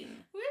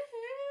vaccine.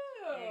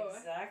 Woohoo!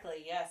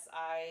 Exactly, yes.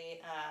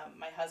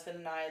 My husband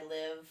and I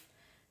live,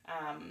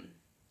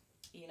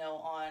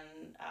 on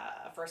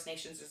First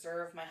Nations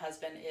Reserve. My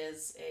husband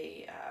is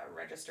a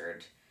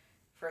registered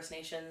First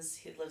Nations.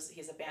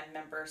 He's a band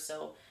member,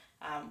 so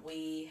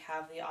we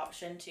have the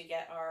option to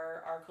get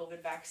our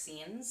COVID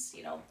vaccines,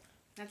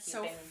 That's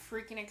so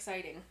freaking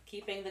exciting.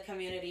 Keeping the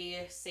community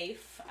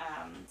safe.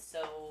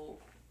 So,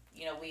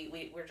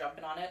 we're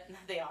jumping on it.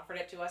 They offered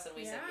it to us and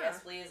we said, yes,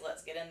 please,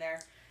 let's get in there.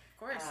 Of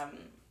course.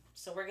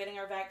 So we're getting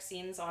our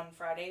vaccines on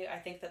Friday. I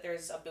think that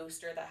there's a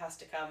booster that has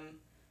to come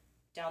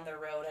down the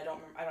road. I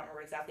don't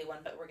remember exactly when,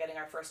 but we're getting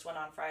our first one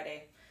on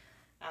Friday.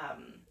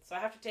 So I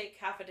have to take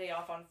half a day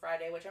off on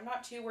Friday, which I'm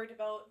not too worried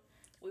about.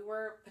 We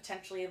were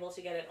potentially able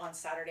to get it on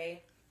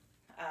Saturday,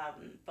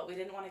 but we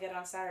didn't want to get it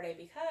on Saturday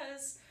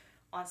because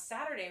on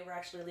Saturday we're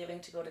actually leaving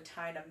to go to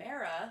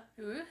Tainamera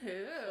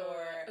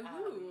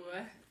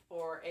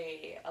for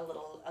a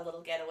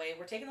little getaway.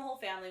 We're taking the whole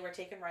family. We're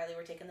taking Riley.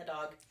 We're taking the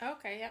dog.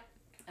 Okay, yep.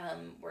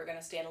 We're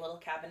gonna stay in a little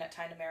cabin at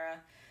Tainamera,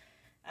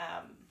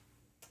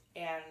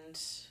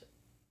 and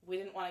we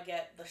didn't want to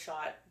get the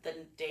shot the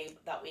day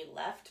that we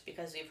left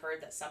because we've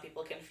heard that some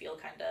people can feel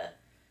kind of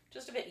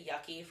just a bit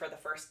yucky for the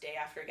first day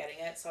after getting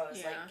it. So I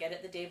was like, get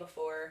it the day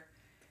before.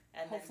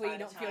 And hopefully you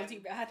don't feel too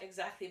bad.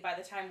 Exactly. By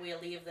the time we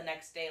leave the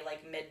next day,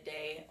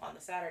 midday on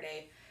the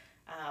Saturday,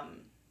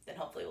 then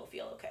hopefully we'll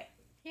feel okay.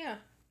 Yeah.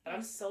 But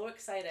I'm so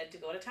excited to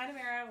go to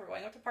Tainamera. We're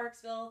going up to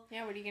Parksville.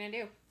 Yeah, what are you going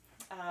to do?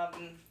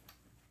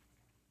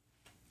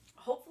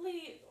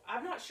 Hopefully,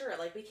 I'm not sure.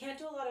 We can't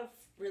do a lot of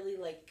really,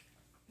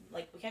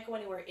 we can't go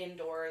anywhere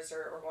indoors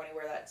or go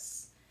anywhere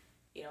that's,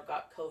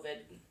 got COVID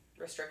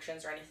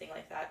restrictions or anything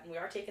like that. And we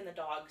are taking the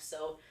dog,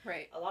 so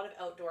a lot of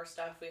outdoor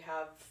stuff. We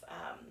have,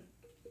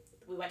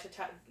 we went to,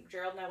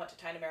 Gerald and I went to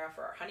Tainamera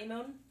for our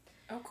honeymoon.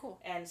 Oh, cool.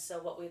 And so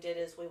what we did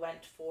is we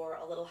went for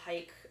a little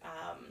hike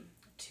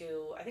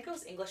to, I think it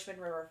was Englishman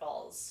River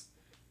Falls.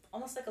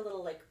 Almost like a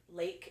little,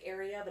 lake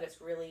area, but it's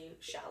really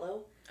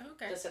shallow.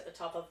 Okay. Just at the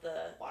top of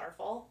the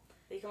waterfall.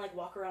 You can,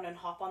 walk around and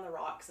hop on the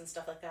rocks and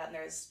stuff like that. And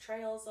there's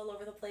trails all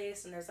over the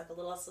place. And there's, a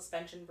little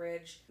suspension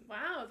bridge.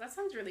 Wow, that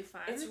sounds really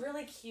fun. It's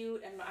really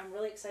cute. And I'm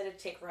really excited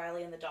to take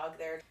Riley and the dog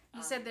there.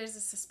 You said there's a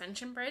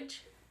suspension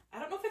bridge? I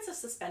don't know if it's a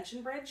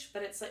suspension bridge,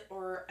 but it's,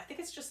 or I think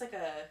it's just,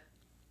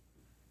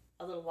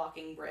 a little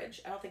walking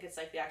bridge. I don't think it's,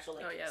 the actual,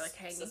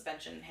 hanging.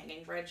 Suspension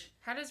hanging bridge.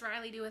 How does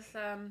Riley do with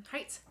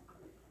heights?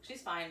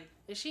 She's fine.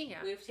 Is she? Yeah.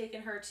 We've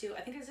taken her to,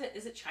 I think,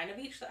 is it China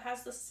Beach that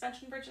has the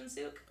suspension bridge in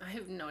Zook? I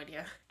have no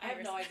idea. I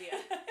have no idea.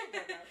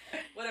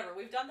 Whatever.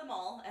 We've done them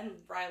all, and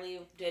Riley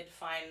did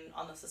fine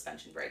on the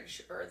suspension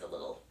bridge, or the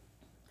little,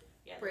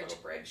 bridge. The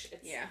little bridge.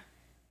 It's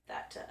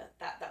that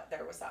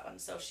there was that one.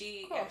 So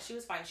she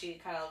was fine. She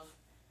kind of,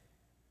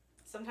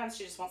 sometimes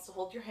she just wants to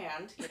hold your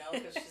hand,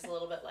 because she's a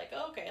little bit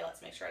okay,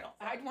 let's make sure I don't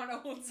fall. I'd want to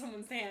hold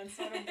someone's hand,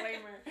 so I don't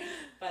blame her.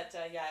 But,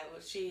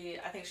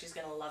 I think she's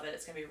going to love it.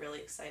 It's going to be really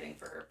exciting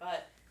for her.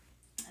 But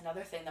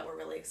another thing that we're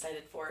really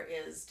excited for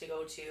is to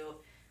go to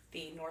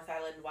the North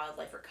Island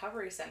Wildlife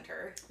Recovery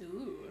Center.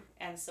 Ooh.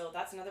 And so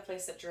that's another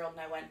place that Gerald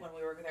and I went when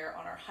we were there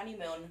on our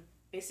honeymoon.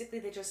 Basically,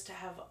 they just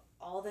have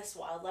all this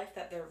wildlife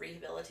that they're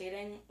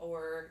rehabilitating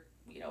or,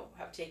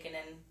 have taken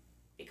in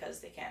because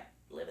they can't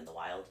live in the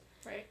wild.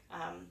 Right.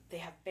 They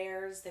have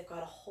bears. They've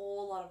got a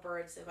whole lot of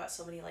birds. They've got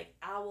so many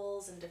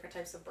owls and different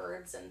types of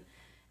birds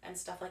and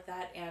stuff like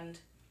that. And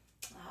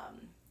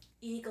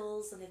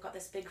eagles. And they've got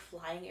this big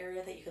flying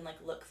area that you can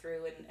look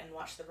through and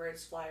watch the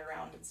birds fly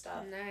around and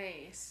stuff.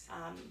 Nice.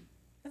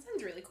 That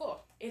sounds really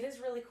cool. It is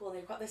really cool.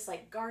 They've got this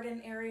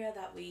garden area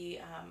that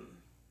we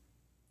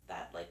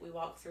that like we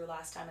walked through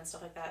last time and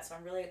stuff like that. So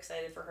I'm really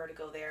excited for her to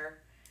go there.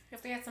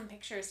 If we had some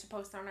pictures to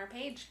post on our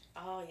page.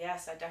 Oh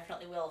yes, I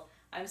definitely will.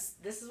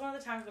 This is one of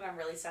the times when I'm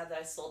really sad that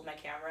I sold my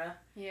camera.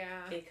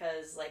 Yeah.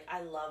 Because like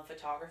I love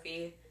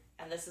photography,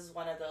 and this is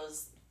one of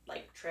those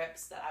like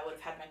trips that I would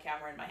have had my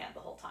camera in my hand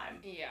the whole time.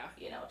 Yeah.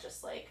 You know,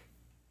 just like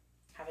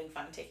having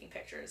fun taking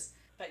pictures.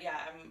 But yeah,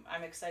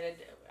 I'm excited.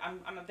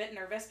 I'm a bit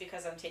nervous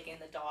because I'm taking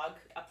the dog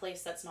a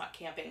place that's not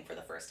camping for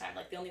the first time.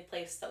 Like the only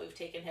place that we've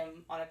taken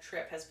him on a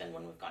trip has been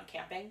when we've gone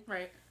camping.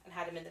 Right. And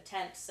had him in the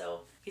tent.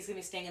 So he's gonna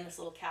be staying in this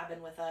little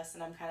cabin with us,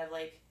 and I'm kind of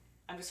like,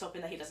 I'm just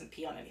hoping that he doesn't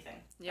pee on anything.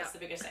 Yeah. That's the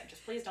biggest thing.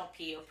 Just please don't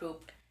pee or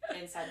poop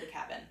inside the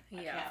cabin.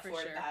 I can't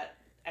afford that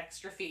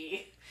extra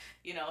fee,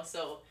 you know.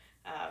 So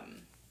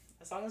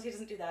as long as he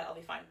doesn't do that, I'll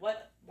be fine.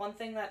 One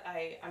thing that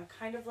I'm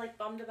kind of like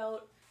bummed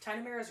about,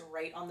 Tinamere is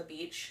right on the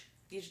beach.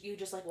 You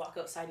just like walk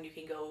outside and you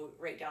can go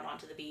right down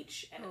onto the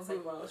beach, and it's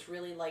like one of those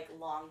really like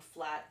long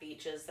flat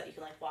beaches that you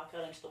can like walk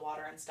out into the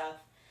water and stuff.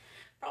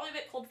 Probably a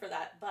bit cold for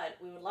that, but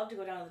we would love to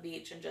go down to the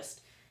beach and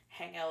just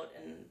hang out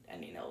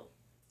and you know,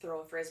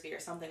 throw a frisbee or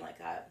something like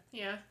that.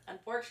 Yeah.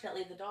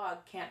 Unfortunately, the dog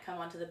can't come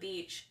onto the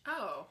beach.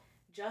 Oh.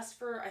 Just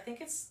for, I think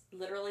it's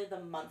literally the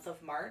month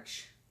of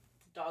March.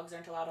 Dogs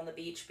aren't allowed on the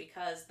beach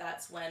because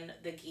that's when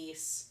the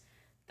geese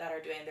that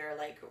are doing their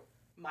like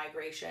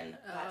migration,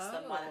 that's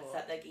the month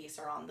that the geese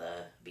are on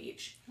the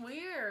beach.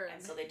 Weird.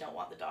 And so they don't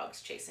want the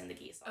dogs chasing the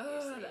geese,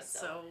 obviously. Oh,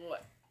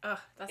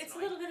 that's it's annoying. A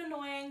little bit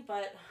annoying,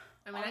 but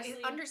I mean, honestly,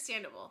 it's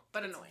understandable,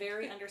 but annoying. It's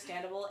very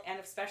understandable, and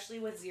especially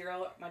with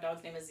Zero. My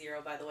dog's name is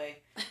Zero, by the way.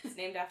 It's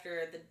named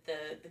after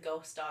the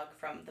ghost dog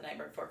from The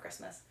Nightmare Before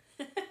Christmas.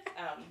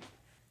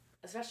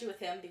 Especially with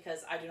him,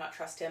 because I do not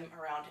trust him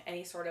around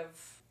any sort of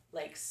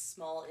like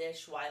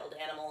small-ish wild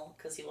animal,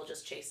 because he will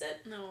just chase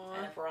it. No.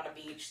 And if we're on a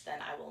beach, then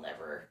I will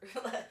never.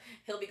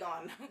 He'll be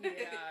gone. Yeah,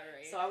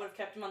 right. So I would have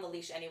kept him on the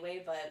leash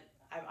anyway, but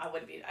I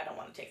wouldn't be. I don't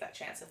want to take that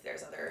chance if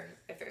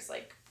there's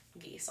like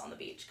geese on the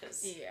beach,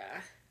 because yeah.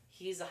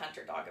 He's a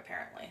hunter dog,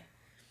 apparently.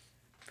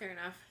 Fair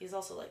enough. He's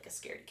also like a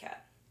scaredy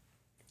cat.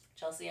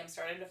 Chelsea, I'm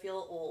starting to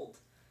feel old.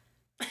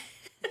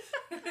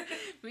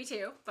 Me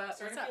too, but I'm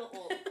starting to feel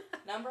old.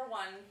 Number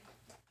one,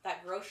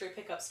 that grocery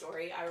pickup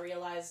story, I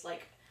realized,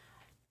 like,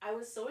 I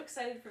was so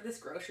excited for this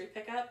grocery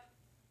pickup.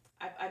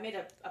 I made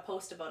a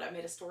post about it. I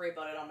made a story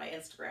about it on my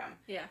Instagram.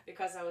 Yeah.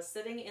 Because I was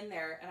sitting in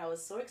there, and I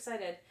was so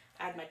excited.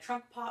 I had my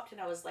trunk popped, and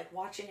I was, like,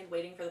 watching and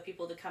waiting for the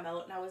people to come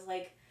out, and I was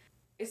like,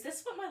 is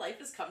this what my life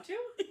has come to?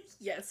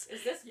 Yes.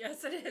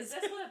 Yes, it is. Is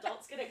this what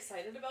adults get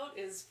excited about?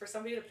 Is for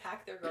somebody to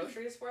pack their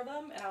groceries for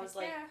them? And I was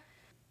like, yeah.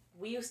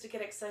 We used to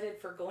get excited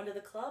for going to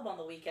the club on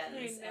the weekends.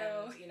 I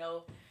know. And, you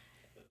know.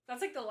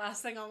 That's like the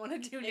last thing I want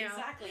to do now.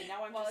 Exactly.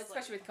 Now I'm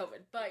especially with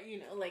COVID. But, you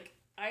know, like,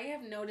 I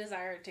have no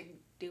desire to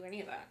do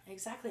any of that.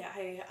 Exactly.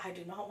 I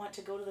do not want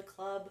to go to the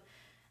club.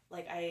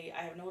 Like, I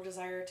have no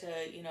desire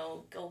to, you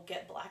know, go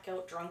get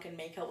blackout drunk and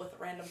make out with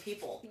random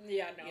people.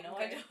 Yeah, no. You know,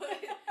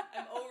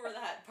 I'm over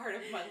that part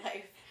of my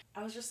life.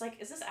 I was just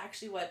like, is this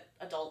actually what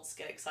adults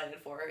get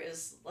excited for?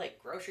 Is,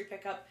 like, grocery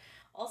pickup?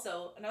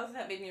 Also, another thing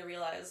that made me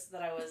realize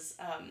that I was,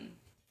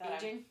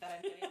 aging?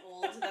 that I'm getting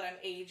old, that I'm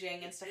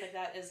aging and stuff like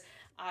that is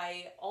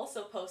I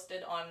also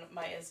posted on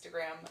my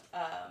Instagram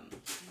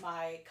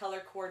my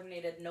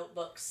color-coordinated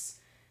notebooks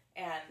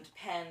and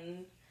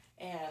pen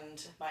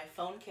and my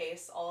phone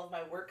case. All of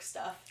my work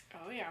stuff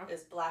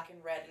is black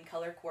and red and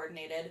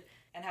color-coordinated,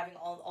 and having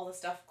all the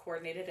stuff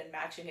coordinated and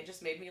matching, it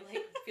just made me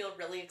like feel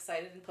really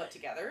excited and put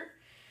together.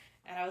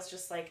 And I was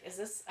just like, is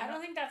this... I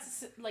don't think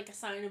that's like a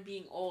sign of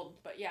being old,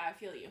 but yeah, I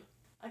feel you.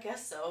 I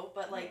guess so,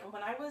 but like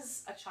when I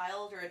was a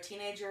child or a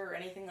teenager or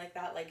anything like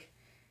that, like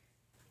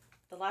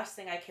the last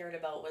thing I cared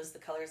about was the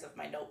colors of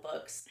my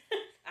notebooks.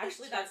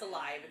 Actually, that's a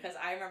lie, because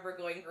I remember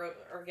going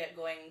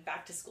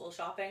back to school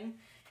shopping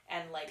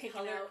and like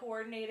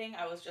coordinating.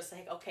 I was just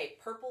like, okay,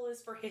 purple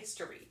is for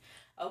history.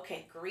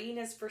 Okay, green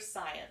is for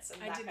science.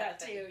 And I did that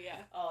too, yeah.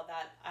 Oh,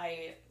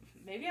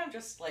 maybe I'm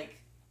just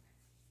like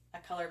a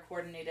color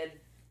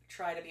coordinated,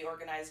 try to be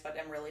organized, but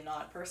I'm really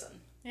not person.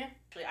 Yeah.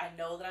 Actually, I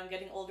know that I'm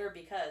getting older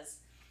because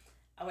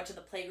I went to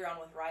the playground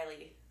with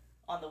Riley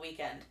on the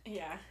weekend.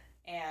 Yeah.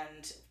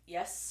 And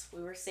yes,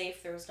 we were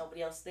safe. There was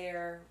nobody else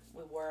there.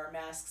 We wore our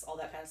masks, all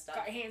that kind of stuff.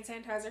 Got hand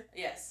sanitizer?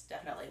 Yes,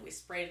 definitely. We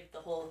sprayed the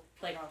whole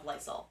playground with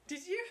Lysol.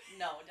 Did you?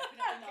 No,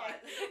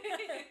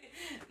 definitely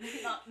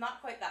not.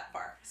 Not quite that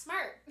far.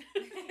 Smart.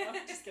 No,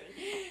 just kidding.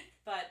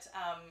 But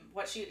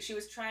what she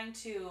was trying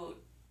to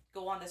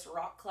go on this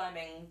rock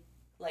climbing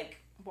like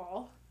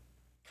wall.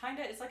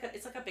 Kinda, it's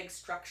like a big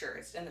structure.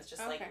 It's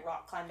just like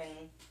rock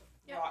climbing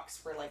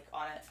rocks were like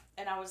on it,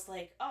 and I was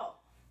like, oh,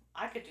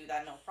 I could do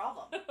that, no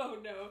problem. Oh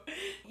no.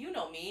 You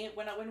know me,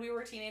 when we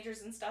were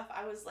teenagers and stuff,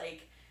 I was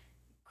like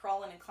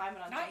crawling and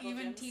climbing on not jungle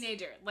even gyms.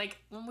 Teenager. Like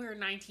when we were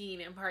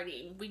 19 and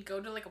partying, we'd go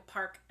to like a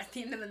park at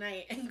the end of the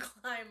night and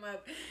climb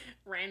up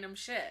random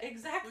shit.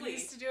 Exactly. We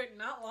used to do it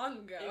not long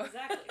ago.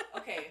 Exactly.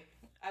 Okay,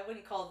 I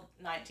wouldn't call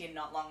 19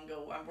 not long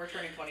ago. We're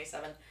turning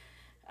 27.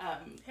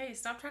 Hey,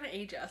 stop trying to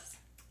age us.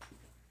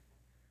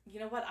 You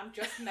know what? I'm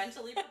just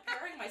mentally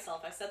preparing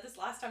myself. I said this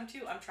last time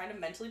too. I'm trying to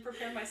mentally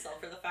prepare myself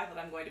for the fact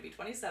that I'm going to be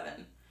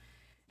 27.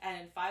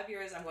 And in 5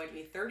 years, I'm going to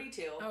be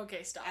 32.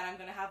 Okay, stop. And I'm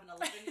going to have an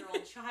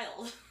 11-year-old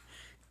child.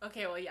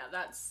 Okay, well, yeah,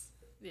 that's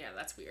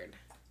weird.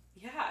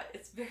 Yeah,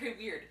 it's very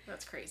weird.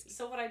 That's crazy.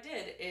 So what I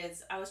did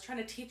is I was trying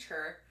to teach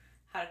her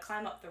how to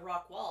climb up the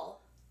rock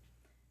wall.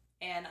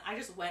 And I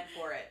just went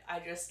for it. I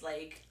just,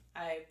 like,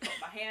 I put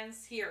my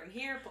hands here and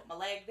here, put my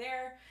leg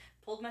there,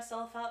 pulled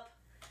myself up,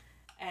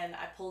 and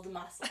I pulled a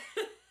muscle.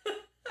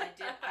 I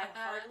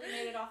hardly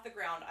made it off the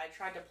ground. I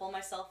tried to pull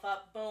myself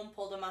up, boom,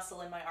 pulled a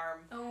muscle in my arm.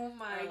 Oh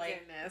my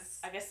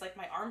goodness. I guess like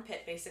my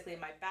armpit, basically,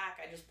 my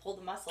back, I just pulled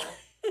a muscle.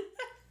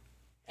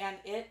 and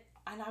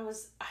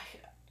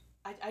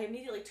I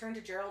immediately turned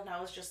to Gerald and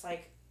I was just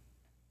like,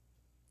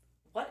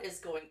 what is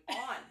going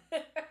on?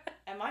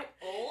 Am I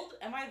old?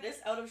 Am I this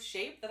out of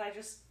shape that I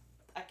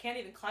can't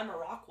even climb a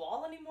rock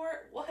wall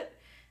anymore? What?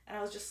 And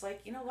I was just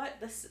like, you know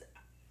what?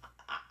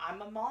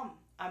 I'm a mom.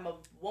 I'm a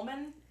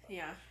woman.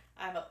 Yeah.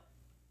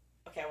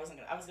 Okay,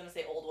 I was gonna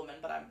say old woman,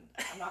 but I'm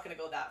not gonna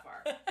go that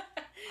far.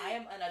 I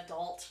am an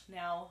adult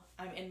now.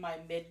 I'm in my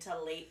mid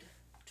to late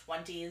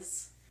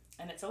 20s,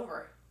 and it's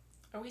over.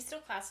 Are we still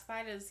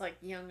classified as, like,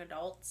 young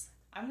adults?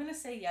 I'm gonna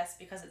say yes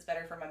because it's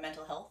better for my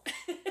mental health.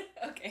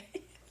 Okay.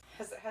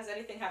 Has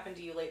anything happened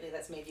to you lately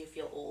that's made you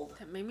feel old?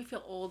 That made me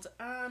feel old?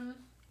 I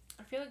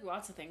feel like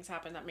lots of things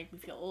happen that make me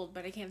feel old,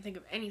 but I can't think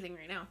of anything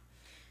right now.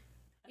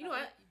 You know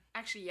what?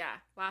 Actually, yeah.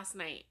 Last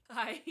night,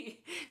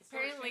 apparently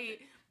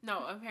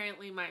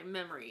my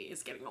memory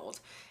is getting old.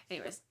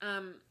 Anyways,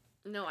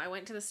 no, I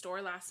went to the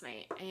store last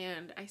night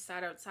and I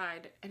sat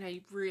outside and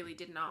I really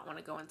did not want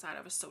to go inside.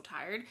 I was so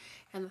tired.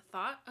 And the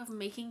thought of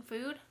making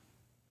food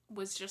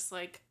was just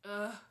like,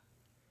 ugh.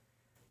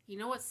 You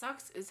know what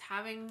sucks is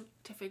having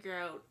to figure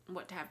out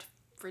what to have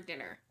for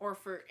dinner or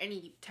for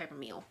any type of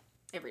meal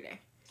every day.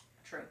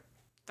 True.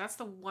 That's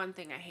the one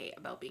thing I hate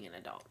about being an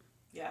adult.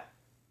 Yeah.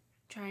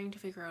 Trying to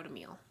figure out a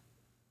meal.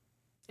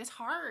 It's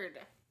hard.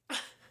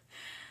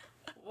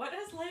 What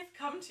has life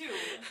come to?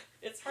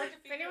 It's hard to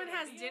figure out. If anyone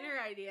has dinner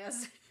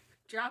ideas,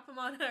 drop them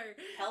on the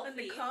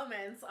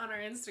comments on our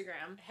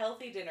Instagram.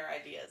 Healthy dinner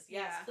ideas.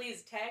 Yes, yeah.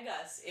 Please tag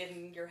us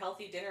in your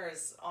healthy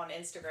dinners on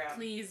Instagram.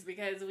 Please,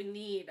 because we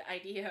need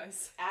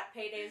ideas. At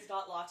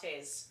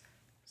paydays.lattes.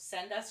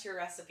 Send us your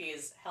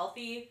recipes.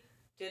 Healthy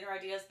dinner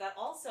ideas that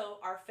also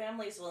our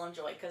families will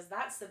enjoy, because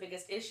that's the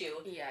biggest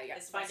issue. Yeah.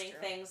 Is finding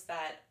things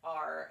that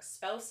our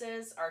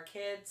spouses, our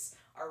kids,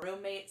 our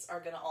roommates are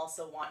going to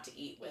also want to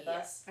eat with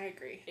us. I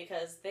agree.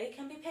 Because they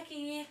can be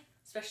picky.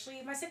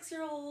 Especially my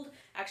 6-year-old.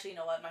 Actually, you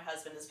know what? My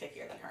husband is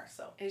pickier than her,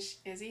 so. Is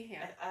he?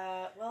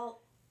 Yeah.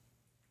 Well,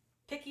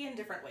 picky in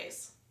different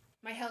ways.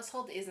 My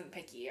household isn't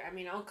picky. I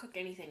mean, I'll cook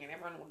anything and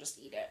everyone will just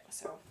eat it.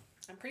 So,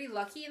 I'm pretty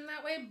lucky in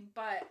that way,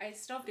 but I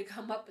still have to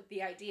come up with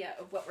the idea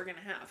of what we're going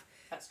to have.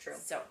 That's true.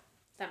 So,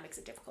 that makes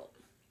it difficult.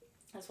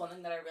 That's one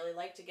thing that I really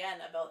liked,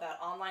 again, about that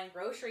online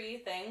grocery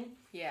thing.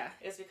 Yeah.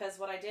 Is because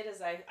what I did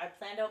is I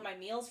planned out my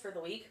meals for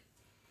the week,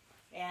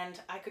 and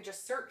I could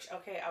just search,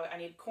 okay, I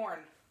need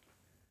corn,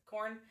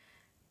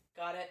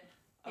 got it.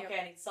 Okay,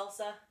 yep. I need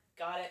salsa,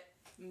 got it.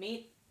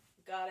 Meat,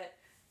 got it.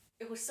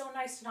 It was so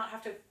nice to not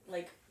have to,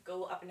 like,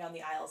 go up and down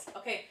the aisles.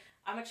 Okay,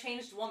 I'm a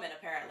changed woman,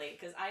 apparently,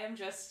 because I'm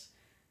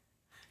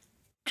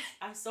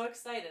so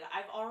excited.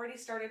 I've already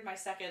started my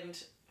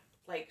second,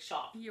 like,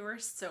 shop. You're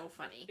so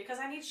funny. Because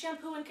I need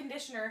shampoo and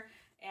conditioner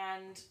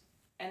and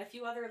a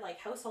few other, like,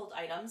 household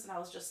items, and I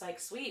was just like,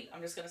 sweet,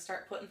 I'm just going to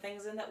start putting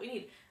things in that we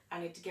need. I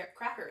need to get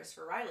crackers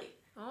for Riley.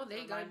 Oh, there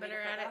you go. Better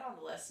add it on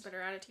the list.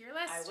 Better add it to your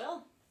list. I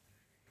will.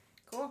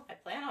 Cool. I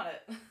plan on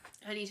it.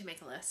 I need to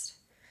make a list.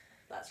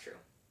 That's true.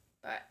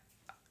 But,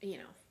 you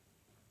know,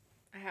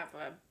 I have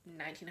a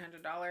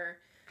 $1,900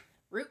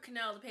 root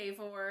canal to pay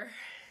for.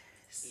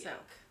 So,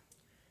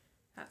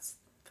 that's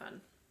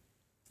fun.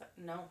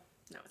 No.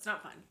 No, it's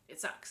not fun. It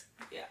sucks.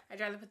 Yeah. I'd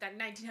rather put that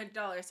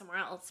 $1,900 somewhere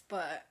else,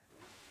 but...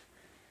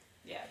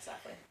 Yeah,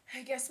 exactly.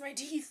 I guess my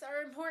teeth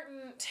are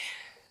important.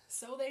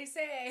 So they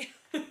say.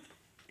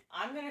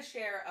 I'm going to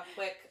share a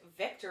quick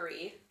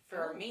victory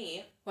for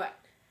me. What?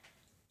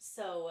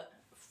 So,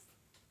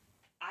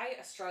 I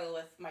struggle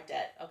with my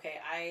debt. Okay,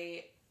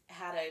 I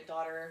had a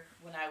daughter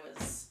when I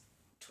was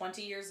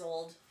 20 years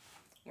old,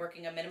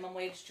 working a minimum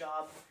wage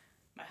job.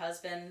 My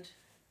husband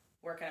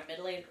working a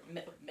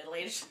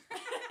middle-aged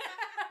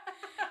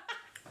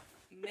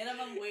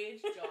minimum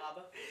wage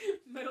job.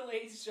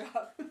 Middle-aged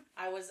job.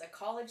 I was a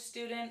college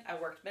student. I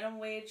worked minimum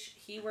wage.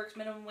 He worked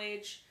minimum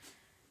wage.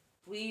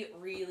 We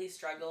really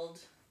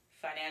struggled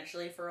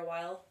financially for a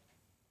while.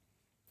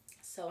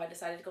 So I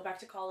decided to go back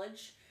to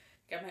college,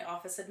 get my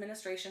office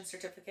administration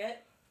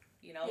certificate,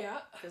 you know,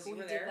 because you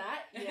were there. Did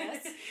that,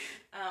 yes.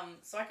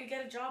 So I could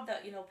get a job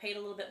that, you know, paid a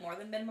little bit more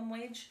than minimum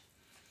wage.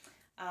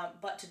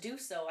 But to do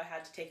so, I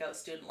had to take out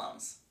student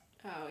loans.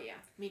 Oh, yeah.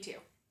 Me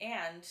too.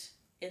 And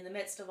in the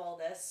midst of all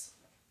this,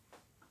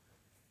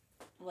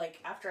 like,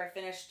 after I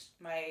finished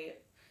my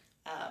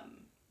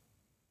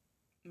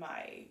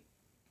my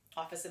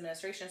office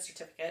administration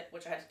certificate,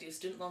 which I had to do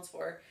student loans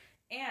for,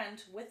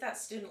 And with that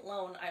student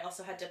loan, I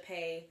also had to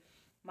pay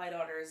my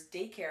daughter's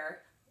daycare,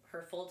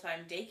 her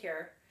full-time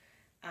daycare.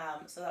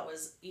 So that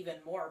was even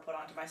more put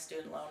onto my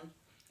student loan.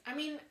 I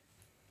mean,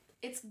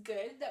 it's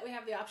good that we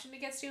have the option to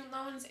get student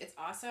loans. It's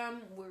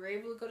awesome. We were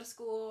able to go to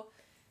school,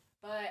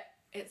 but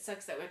it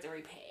sucks that we have to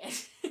repay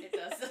it. It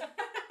does.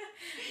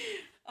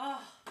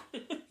 Oh,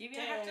 you mean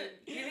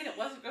it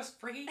wasn't just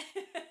free?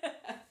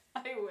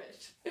 I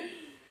wish.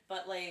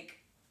 But like,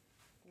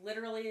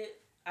 literally,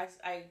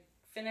 I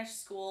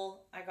finished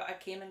school. I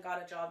came and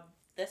got a job.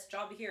 This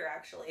job here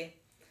actually.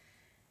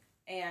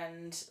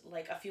 And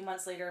like a few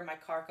months later, my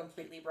car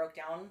completely broke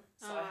down,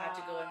 so I had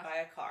to go and buy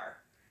a car.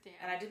 Damn.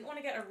 And I didn't want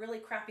to get a really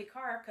crappy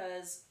car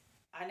because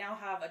I now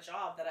have a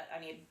job that I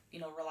need,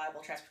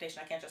 reliable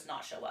transportation. I can't just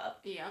not show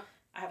up. Yeah.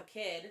 I have a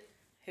kid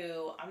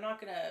who I'm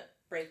not going to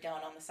break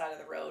down on the side of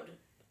the road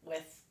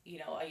with,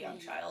 a young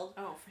child.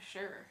 Oh, for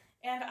sure.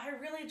 And I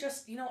really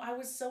just, I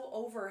was so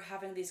over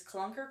having these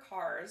clunker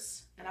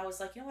cars. And I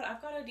was like, you know what?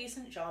 I've got a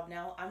decent job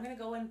now. I'm going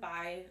to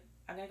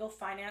go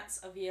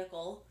finance a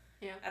vehicle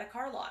at a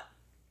car lot.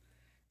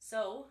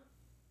 So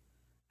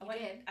I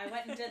went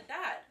and did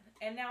that.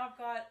 And now I've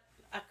got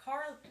a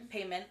car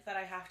payment that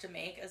I have to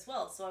make as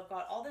well. So I've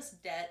got all this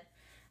debt.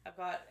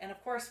 And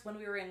of course, when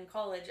we were in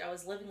college, I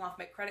was living off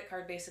my credit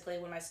card basically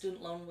when my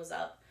student loan was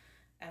up.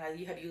 And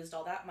you had used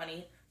all that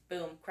money.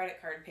 Boom, credit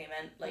card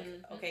payment. Like,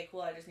 okay,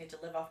 cool, I just need to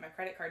live off my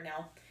credit card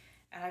now.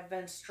 And I've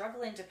been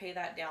struggling to pay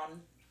that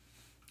down.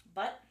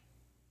 But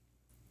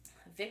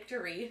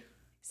victory.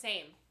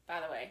 Same, by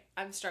the way.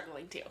 I'm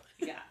struggling too.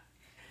 Yeah.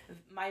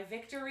 My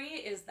victory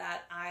is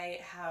that I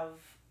have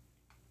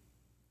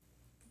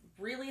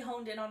really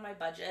honed in on my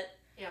budget.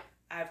 Yeah.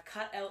 I've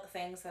cut out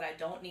things that I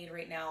don't need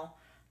right now.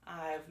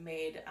 I've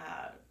made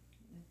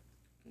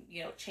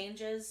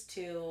changes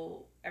to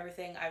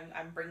everything.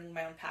 I'm bringing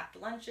my own packed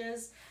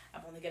lunches.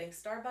 I'm only getting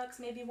Starbucks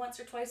maybe once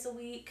or twice a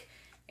week,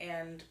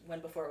 and when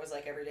before it was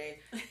like every day.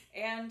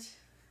 And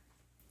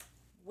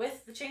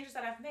with the changes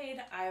that I've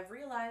made, I've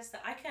realized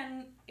that I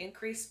can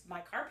increase my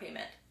car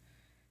payment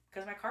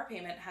because my car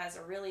payment has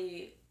a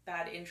really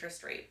bad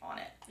interest rate on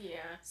it. Yeah.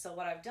 So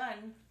what I've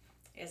done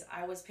is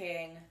I was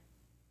paying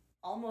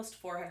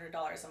almost $400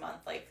 a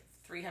month, like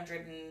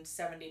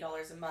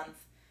 $370 a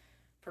month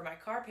for my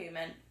car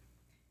payment.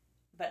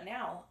 But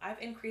now I've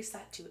increased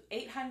that to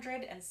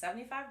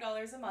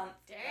 $875 a month.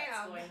 Damn.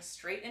 That's going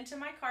straight into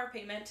my car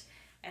payment,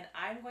 and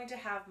I'm going to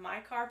have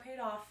my car paid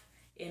off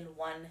in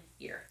 1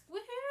 year.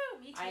 Woohoo!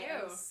 Me too. I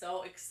am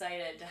so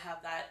excited to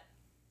have that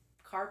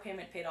car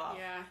payment paid off.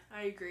 Yeah,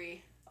 I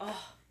agree.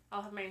 Oh,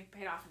 I'll have mine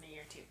paid off in a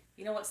year too.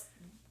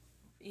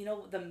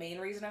 The main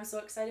reason I'm so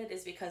excited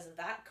is because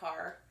that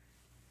car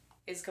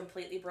is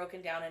completely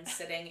broken down and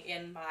sitting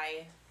in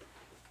my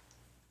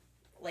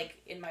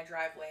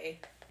driveway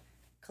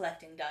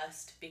collecting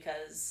dust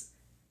because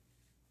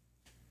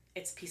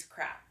it's a piece of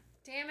crap.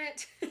 Damn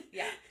it.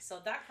 Yeah, so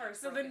that car's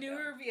So the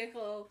newer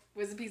vehicle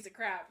was a piece of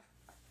crap.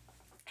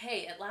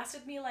 Hey, it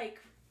lasted me like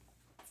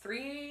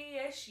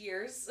 3-ish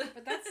years.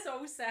 But that's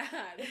so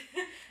sad.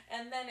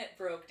 And then it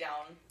broke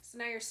down. So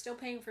now you're still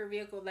paying for a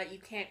vehicle that you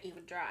can't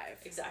even drive.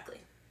 Exactly.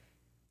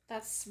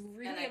 That's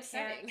really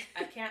upsetting.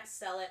 I can't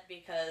sell it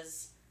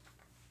because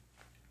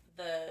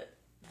the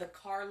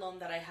car loan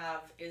that I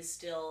have is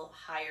still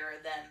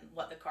higher than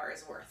what the car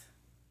is worth.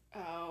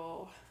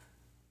 Oh,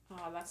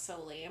 that's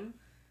so lame.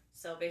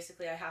 So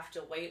basically I have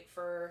to wait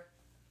and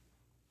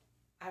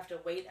I have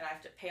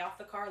to pay off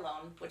the car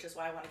loan, which is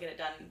why I want to get it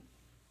done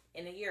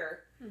in a year.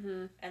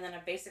 Mm-hmm. And then I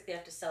basically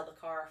have to sell the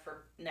car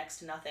for next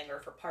to nothing or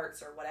for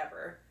parts or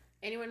whatever.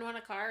 Anyone want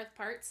a car with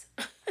parts?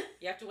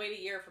 You have to wait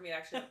a year for me to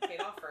actually pay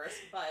it off first,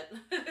 but...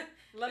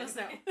 Let us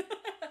know.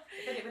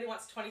 If anybody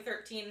wants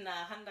 2013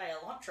 Hyundai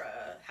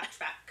Elantra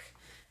hatchback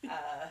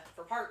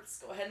for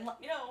parts, go ahead and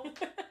let me know.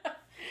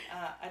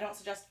 I don't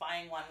suggest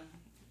buying one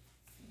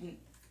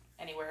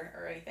anywhere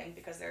or anything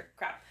because they're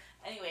crap.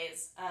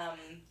 Anyways,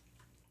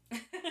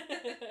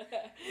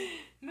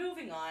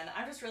 moving on.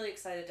 I'm just really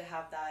excited to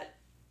have that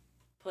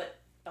put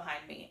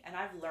behind me, and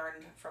I've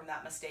learned from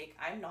that mistake.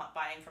 I'm not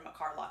buying from a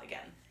car lot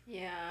again.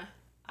 Yeah.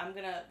 I'm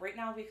gonna, right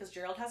now, because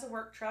Gerald has a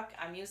work truck,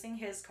 I'm using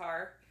his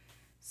car,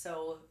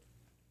 so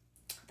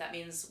that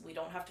means we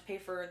don't have to pay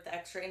for the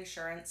extra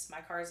insurance.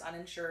 My car is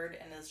uninsured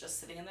and is just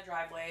sitting in the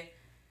driveway.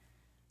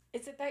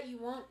 Is it that you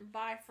won't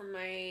buy from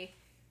a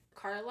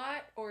car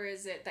lot, or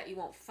is it that you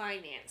won't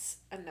finance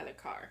another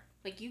car?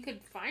 Like, you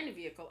could find a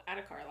vehicle at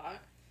a car lot,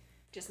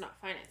 just not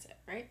finance it,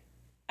 right?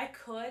 I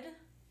could,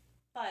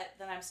 but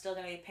then I'm still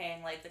going to be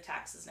paying, like, the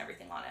taxes and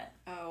everything on it.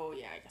 Oh,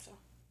 yeah, I guess so.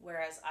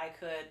 Whereas I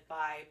could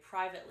buy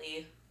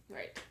privately.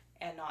 Right.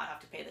 And not have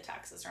to pay the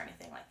taxes or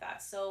anything like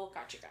that. So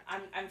Gotcha.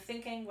 I'm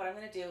thinking what I'm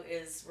going to do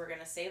is we're going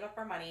to save up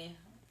our money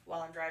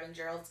while I'm driving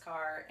Gerald's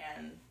car,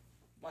 and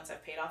once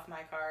I've paid off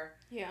my car,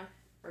 yeah,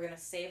 we're going to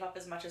save up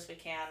as much as we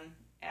can,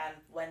 and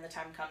when the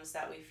time comes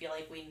that we feel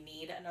like we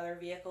need another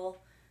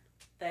vehicle,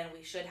 then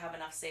we should have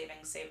enough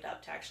savings saved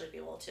up to actually be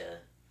able to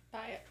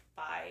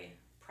buy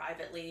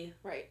privately,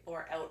 right,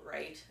 or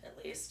outright at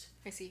least,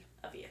 I see,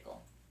 a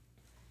vehicle.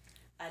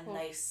 a Cool.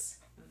 nice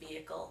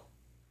vehicle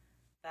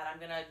that I'm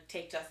gonna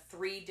take to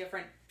 3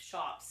 different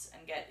shops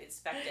and get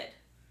inspected.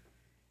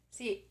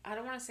 See, I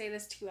don't want to say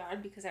this too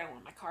loud because I don't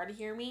want my car to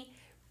hear me,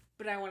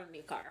 but I want a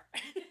new car.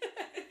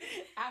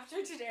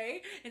 After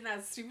today and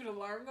that stupid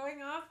alarm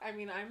going off, I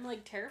mean, I'm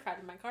like terrified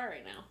of my car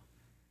right now.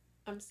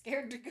 I'm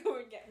scared to go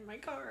and get in my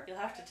car. You'll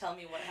have to tell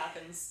me what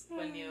happens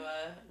when you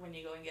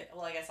go and get.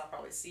 Well, I guess I'll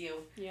probably see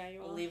you. Yeah, you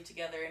will. We'll leave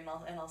together and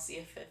I'll see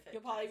if it.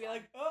 You'll probably be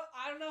like, oh,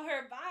 I don't know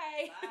her.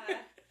 Bye.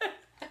 Bye.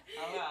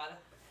 Oh God.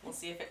 We'll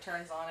see if it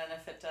turns on and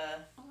if it.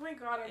 Oh my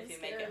God, I'm if you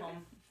scared. make it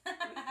home.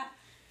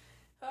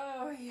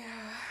 Oh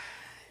yeah.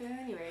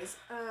 Anyways,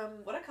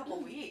 What a couple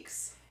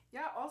weeks.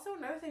 yeah. Also,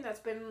 another thing that's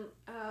been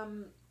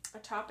a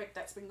topic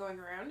that's been going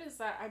around is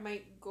that I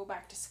might go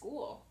back to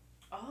school.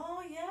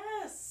 Oh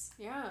yes.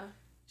 Yeah.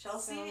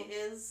 Chelsea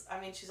is. I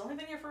mean, she's only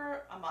been here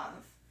for a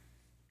month,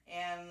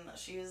 and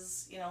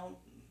she's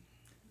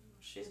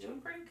she's doing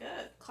pretty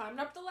good. Climbed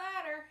up the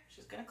ladder.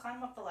 She's gonna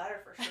climb up the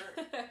ladder for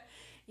sure.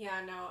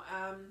 Yeah, no,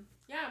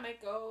 yeah, I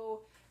might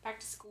go back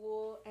to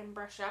school and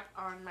brush up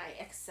on my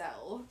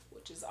Excel,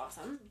 which is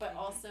awesome, but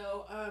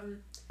also,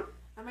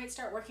 I might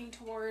start working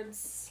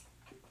towards,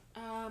 a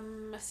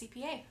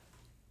CPA.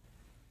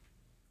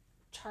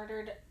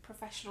 Chartered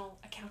Professional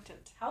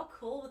Accountant. How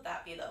cool would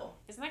that be, though?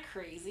 Isn't that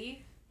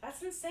crazy?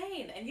 That's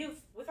insane. And you've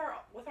with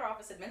our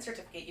office admin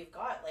certificate, you've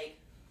got like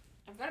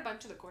I've got a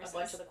bunch of the courses. a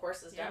bunch of the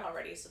courses done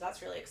already, so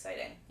that's really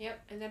exciting. Yep,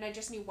 and then I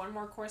just need one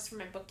more course for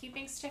my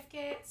bookkeeping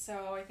certificate,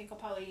 so I think I'll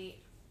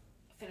probably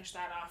finish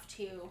that off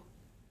too,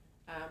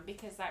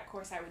 because that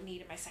course I would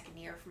need in my second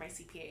year for my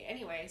CPA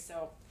anyway,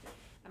 so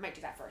I might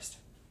do that first.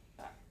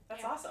 But,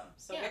 That's yeah. awesome.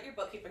 So get your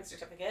bookkeeping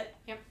certificate.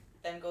 Yep.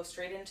 Then go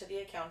straight into the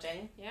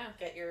accounting. Yeah.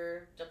 Get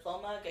your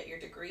diploma, get your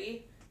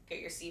degree, get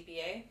your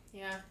CPA.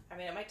 Yeah. I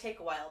mean, it might take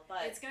a while,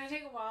 but It's going to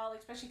take a while,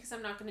 especially because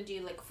I'm not going to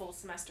do, like, full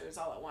semesters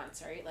all at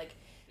once, right? Like,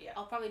 yeah.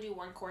 I'll probably do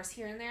one course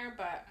here and there,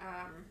 but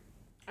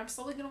I'm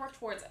slowly going to work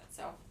towards it,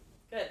 so.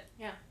 Good.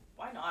 Yeah.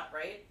 Why not,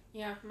 right?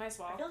 Yeah, might as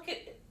well. I feel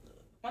like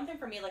one thing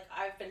for me, like,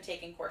 I've been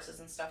taking courses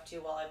and stuff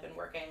too while I've been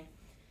working,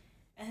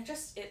 and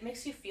it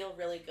makes you feel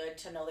really good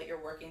to know that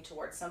you're working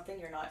towards something.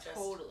 You're not just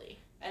Totally.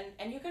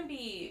 and you can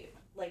be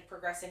like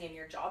progressing in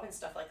your job and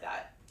stuff like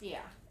that,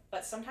 Yeah.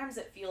 but sometimes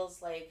it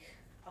feels like,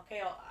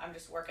 okay, I'm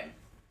just working.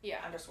 Yeah.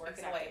 I'm just working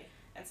exactly. away.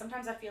 And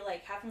sometimes I feel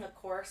like having a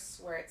course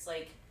where it's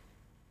like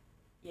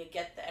you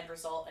get the end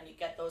result and you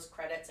get those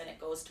credits and it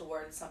goes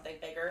towards something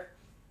bigger,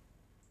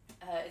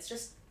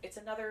 it's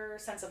another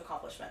sense of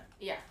accomplishment.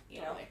 Yeah, You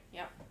totally.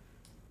 Yep.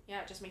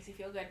 Yeah, it just makes you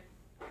feel good.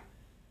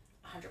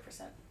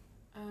 100%.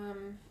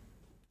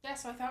 Yeah,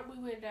 so I thought we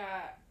would,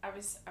 I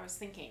was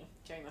thinking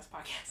during this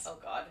podcast. Oh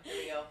God, here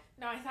we go.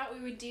 No, I thought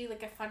we would do,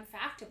 like, a fun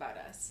fact about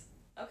us.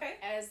 Okay.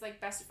 As, like,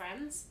 best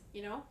friends,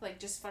 you know? Like,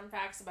 just fun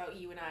facts about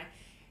you and I.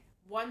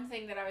 One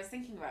thing that I was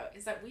thinking about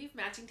is that we have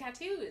matching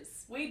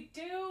tattoos. We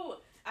do.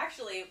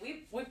 Actually,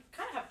 we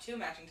kind of have 2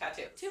 matching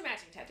tattoos. 2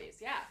 matching tattoos,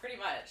 yeah. Pretty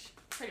much.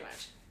 Pretty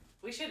much.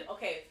 We should,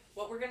 okay,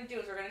 what we're going to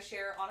do is we're going to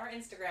share on our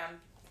Instagram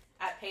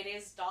at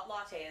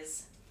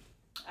paydays.lattes.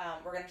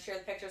 We're going to share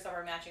the pictures of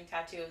our matching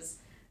tattoos.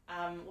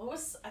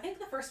 I think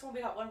the first one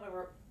we got when we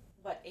were,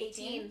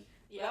 18?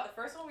 Yeah, the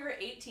first one we were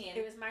 18.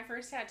 It was my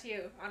first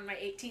tattoo on my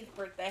 18th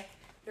birthday.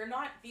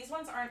 These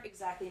ones aren't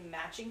exactly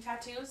matching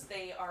tattoos.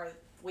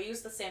 We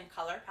use the same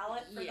color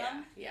palette for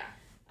them. Yeah.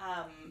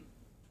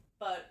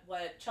 But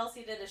what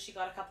Chelsea did is she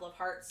got a couple of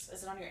hearts.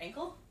 Is it on your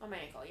ankle? On my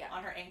ankle, yeah.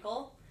 On her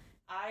ankle.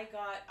 I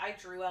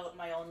drew out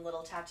my own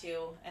little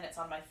tattoo and it's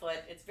on my foot.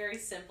 It's very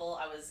simple.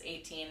 I was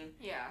 18.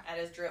 Yeah. I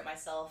just drew it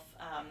myself.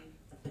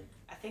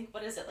 I think,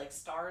 what is it, like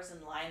stars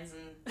and lines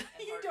and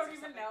You hearts don't or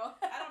even something? know.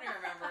 I don't even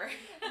remember.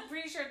 I'm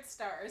pretty sure it's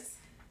stars.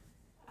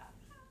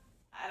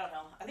 I don't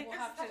know. I think We'll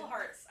there's have a couple to-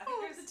 hearts. I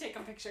We'll think have to take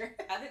a picture.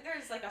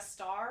 there's like a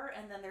star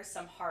and then there's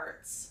some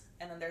hearts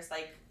and then there's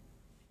like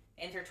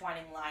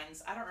intertwining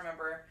lines. I don't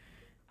remember.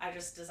 I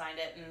just designed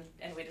it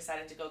and we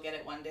decided to go get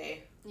it one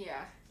day.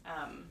 Yeah.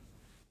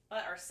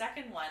 But our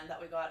second one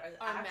that we got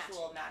are Are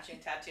actual matching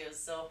tattoos.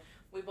 So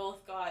we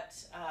both got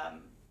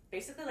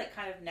basically like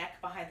kind of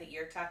neck behind the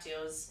ear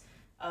tattoos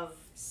of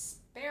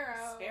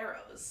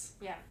sparrows.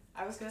 Yeah.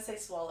 I was gonna say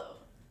swallow.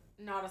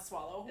 Not a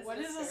swallow. Is What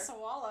it a is a sparrow?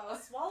 swallow? A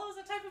swallow is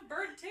a type of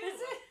bird too. Is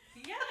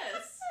it?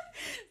 Yes.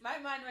 My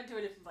mind went to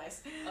a different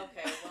place.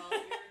 Okay, well,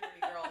 you're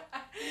a nerdy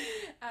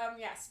girl.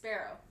 Yeah,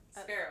 sparrow.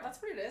 Sparrow. That's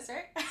what it is,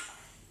 right?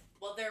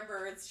 Well, they're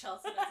birds,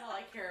 Chelsea. That's all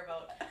I care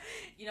about.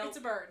 You know, It's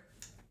a bird.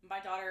 my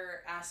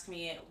daughter asked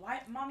me,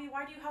 Mommy,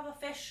 why do you have a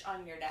fish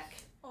on your neck?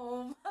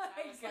 Oh I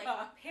my was god.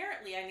 like,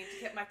 apparently I need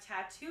to get my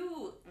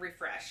tattoo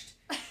refreshed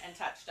and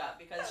touched up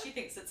because she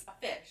thinks it's a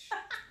fish.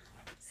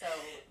 So,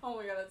 Oh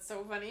my god, that's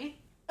so funny.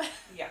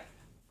 yeah.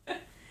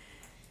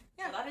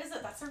 Yeah. So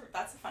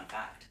that's a fun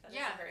fact. That is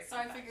Yeah, a very so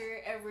fun I fact. figure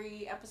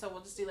every episode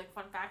we'll just do like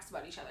fun facts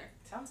about each other.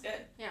 Sounds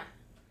good. Yeah.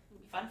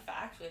 Fun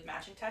fact, we have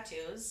matching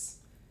tattoos.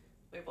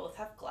 We both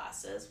have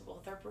glasses. We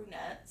both are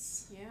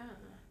brunettes.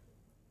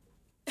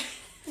 Yeah.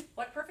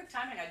 What perfect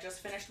timing. I just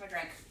finished my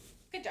drink.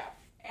 Good job.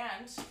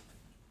 And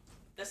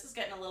this is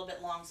getting a little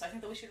bit long, so I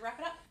think that we should wrap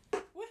it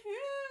up.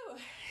 Woohoo!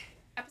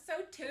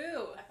 Episode 2.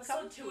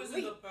 Episode 2 is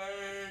in the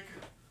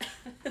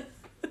bag.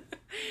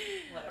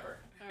 Whatever.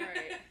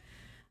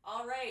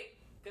 All right.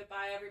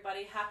 Goodbye,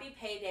 everybody. Happy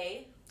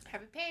payday.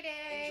 Happy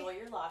payday. Enjoy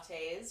your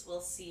lattes.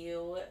 We'll see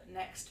you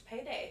next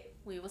payday.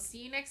 We will see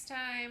you next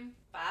time.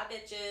 Bye,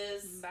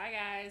 bitches. Bye,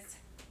 guys.